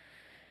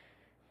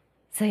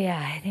 So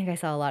yeah, I think I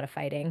saw a lot of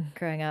fighting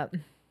growing up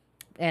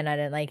and I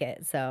didn't like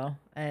it. So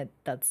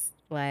that's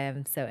why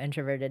I'm so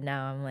introverted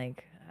now. I'm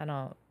like, I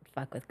don't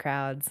fuck with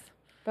crowds.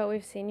 But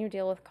we've seen you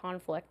deal with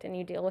conflict and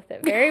you deal with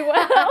it very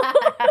well.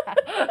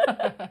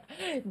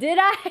 Did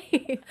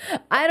I?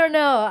 I don't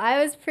know.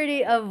 I was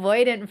pretty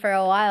avoidant for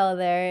a while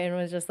there and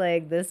was just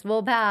like, this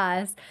will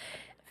pass.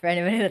 For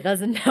anybody that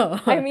doesn't know.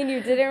 I mean, you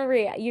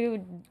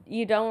didn't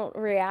you don't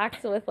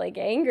react with like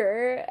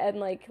anger and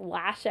like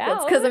lash out.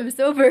 That's because I'm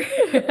sober.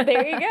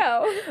 There you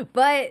go.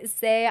 But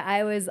say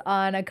I was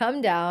on a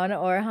come down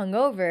or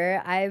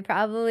hungover, I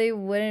probably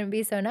wouldn't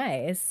be so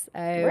nice.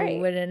 I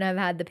wouldn't have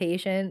had the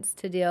patience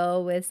to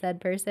deal with said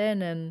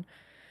person. And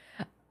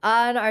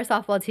on our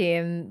softball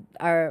team,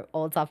 our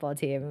old softball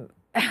team,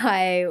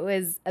 I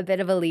was a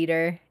bit of a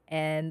leader.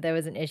 And there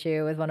was an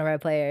issue with one of our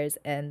players,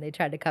 and they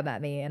tried to come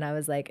at me, and I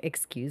was like,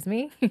 excuse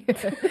me?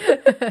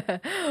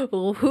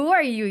 Who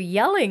are you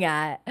yelling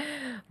at?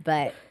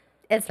 But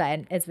it's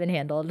fine. It's been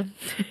handled.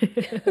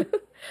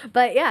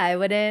 But yeah, I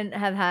wouldn't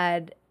have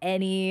had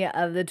any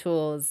of the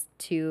tools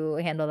to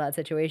handle that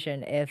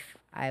situation if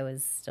I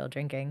was still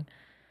drinking.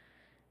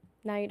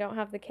 Now you don't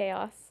have the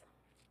chaos.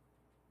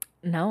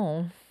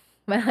 No.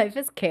 My life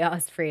is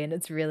chaos-free, and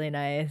it's really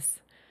nice.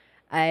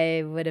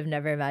 I would have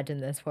never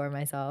imagined this for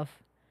myself.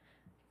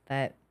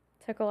 But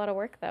took a lot of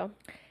work though.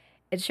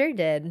 It sure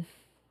did.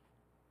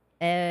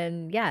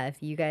 And yeah,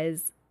 if you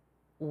guys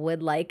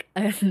would like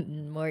a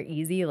more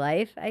easy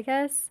life, I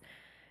guess,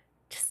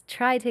 just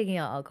try taking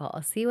out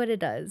alcohol. See what it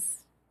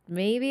does.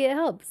 Maybe it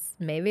helps.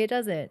 Maybe it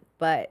doesn't.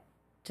 But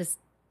just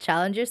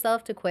challenge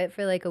yourself to quit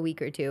for like a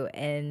week or two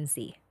and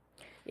see.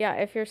 Yeah,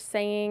 if you're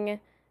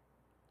saying,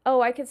 oh,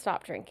 I could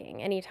stop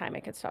drinking anytime I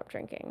could stop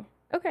drinking.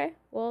 Okay,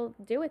 well,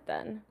 do it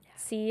then. Yeah.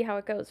 See how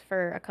it goes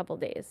for a couple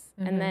days.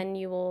 Mm-hmm. And then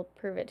you will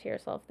prove it to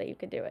yourself that you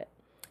could do it.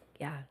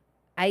 Yeah.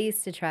 I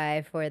used to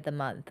try for the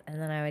month, and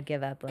then I would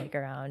give up like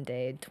around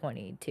day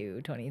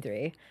 22,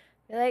 23.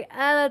 Be like,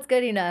 that's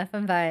good enough.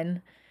 I'm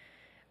fine.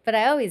 But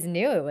I always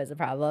knew it was a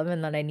problem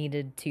and that I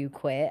needed to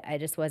quit. I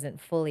just wasn't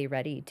fully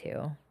ready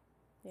to.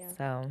 Yeah.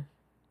 So,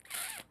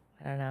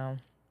 I don't know.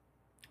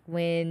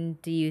 When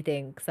do you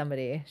think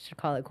somebody should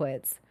call it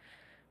quits?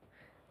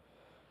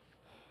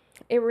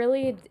 It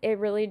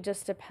really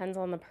just depends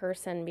on the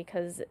person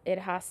because it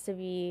has to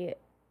be,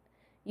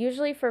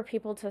 usually for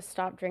people to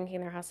stop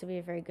drinking, there has to be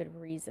a very good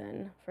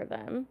reason for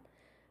them.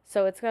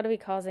 So it's got to be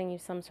causing you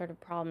some sort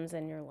of problems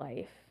in your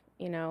life,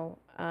 you know.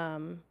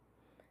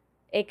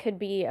 It could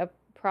be a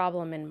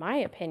problem in my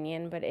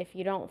opinion, but if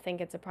you don't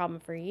think it's a problem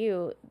for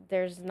you,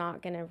 there's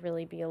not going to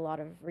really be a lot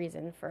of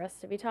reason for us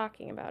to be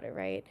talking about it,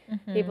 right?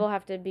 Mm-hmm. People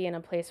have to be in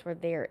a place where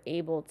they're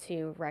able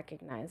to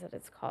recognize that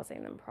it's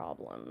causing them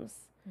problems.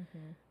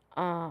 Mm-hmm.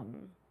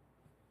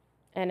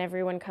 And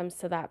everyone comes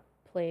to that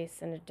place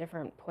in a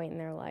different point in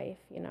their life,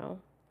 you know?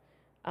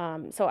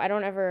 So I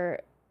don't ever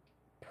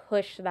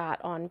push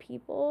that on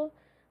people.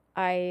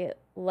 I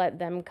let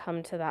them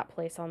come to that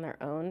place on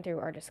their own through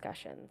our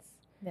discussions.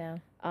 Yeah.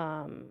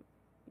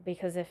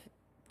 Because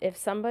if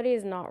somebody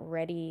is not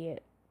ready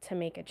to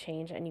make a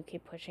change and you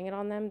keep pushing it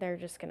on them, they're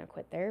just going to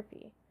quit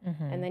therapy.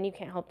 Mm-hmm. And then you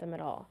can't help them at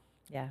all.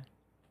 Yeah.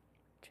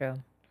 True.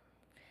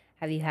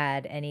 Have you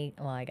had any,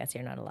 well, I guess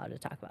you're not allowed to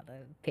talk about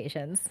the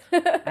patients.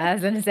 I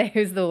was going to say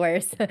who's the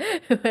worst.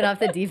 Who went off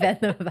the deep end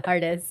the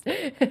hardest.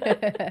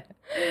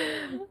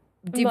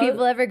 Do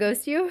people ever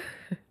ghost you?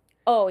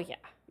 Oh, yeah.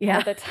 Yeah.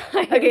 All the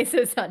time. Okay, so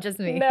it's not just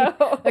me. No.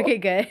 Okay,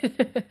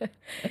 good.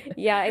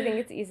 Yeah, I think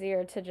it's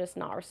easier to just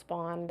not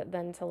respond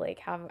than to like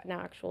have an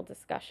actual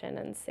discussion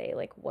and say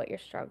like what you're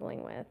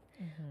struggling with.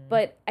 Mm-hmm.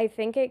 But I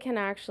think it can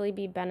actually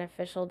be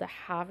beneficial to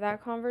have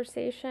that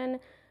conversation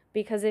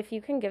because if you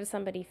can give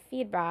somebody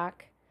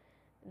feedback,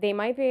 they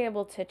might be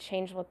able to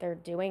change what they're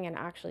doing and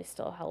actually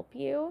still help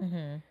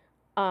you.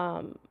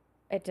 Mm-hmm.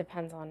 It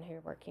depends on who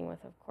you're working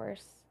with, of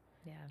course.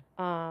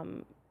 Yeah.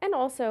 And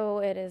also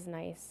it is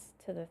nice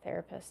to the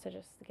therapist to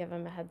just give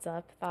them a heads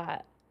up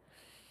that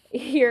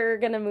you're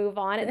going to move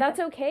on. And that's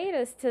okay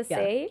to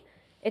say.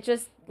 It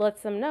just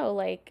lets them know,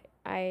 like,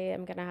 I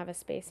am going to have a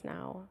space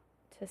now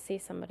to see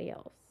somebody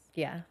else.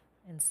 Yeah.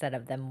 Instead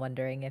of them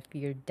wondering if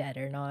you're dead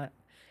or not.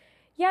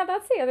 Yeah,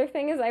 that's the other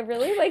thing is I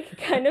really, like,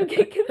 kind of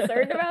get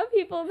concerned about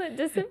people that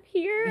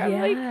disappear. I'm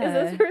like, is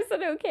this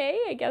person okay?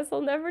 I guess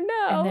I'll never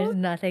know. And there's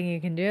nothing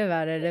you can do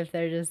about it if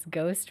they're just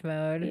ghost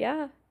mode.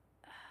 Yeah.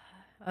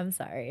 I'm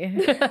sorry.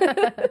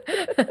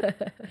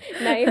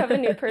 Now you have a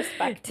new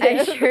perspective.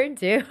 I sure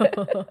do.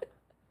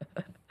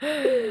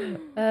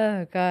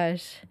 Oh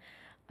gosh.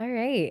 All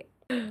right.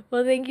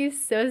 Well, thank you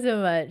so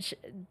much,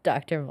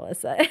 Dr.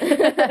 Melissa.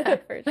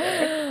 For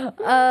sure.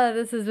 Oh,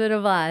 this has been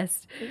a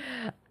blast.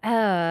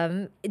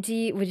 Would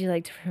you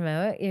like to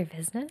promote your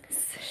business?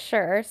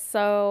 Sure.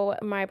 So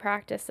my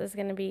practice is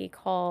going to be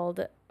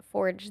called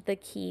Forge the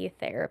Key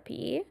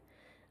Therapy.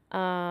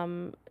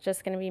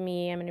 Just going to be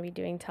me. I'm going to be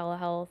doing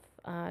telehealth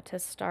to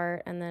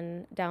start, and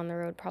then down the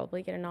road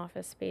probably get an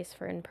office space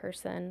for in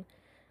person.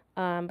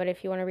 But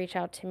if you want to reach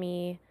out to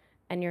me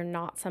and you're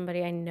not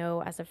somebody I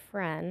know as a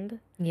friend,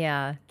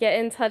 Yeah. get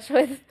in touch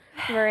with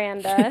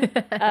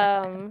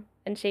Miranda,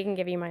 and she can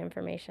give you my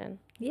information.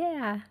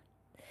 Yeah.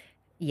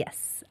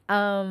 Yes.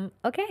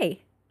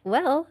 Okay.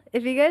 Well,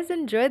 if you guys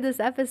enjoyed this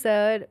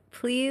episode,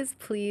 please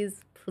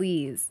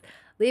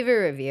leave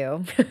a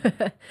review.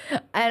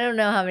 I don't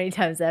know how many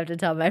times I have to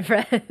tell my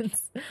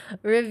friends.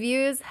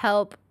 Reviews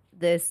help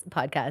this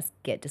podcast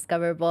get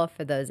discoverable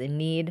for those in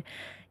need,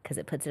 because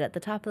it puts it at the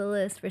top of the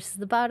list versus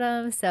the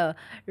bottom. So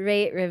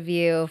rate,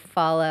 review,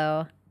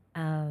 follow.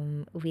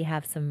 We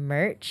have some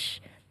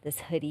merch. This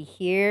hoodie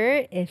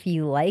here, if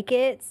you like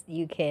it,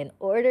 you can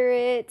order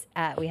it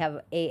at, we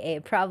have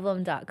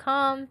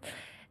aaproblem.com.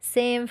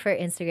 Same for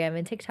Instagram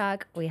and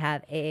TikTok. We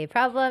have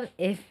aaproblem.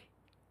 If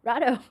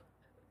Rado,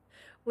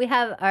 we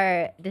have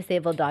our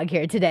disabled dog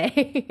here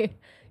today.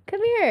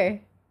 Come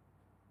here.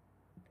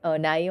 Oh,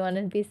 now you want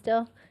to be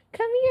still?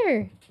 Come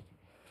here.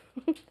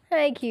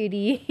 Hi,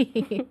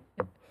 cutie.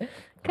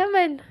 Come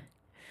on.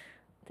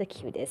 The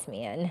cutest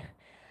man.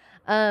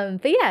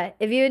 But yeah,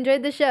 if you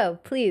enjoyed the show,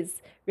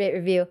 please rate,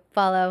 review,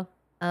 follow.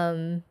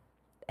 I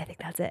think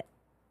that's it.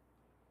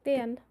 The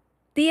end.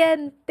 The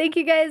end. Thank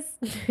you guys.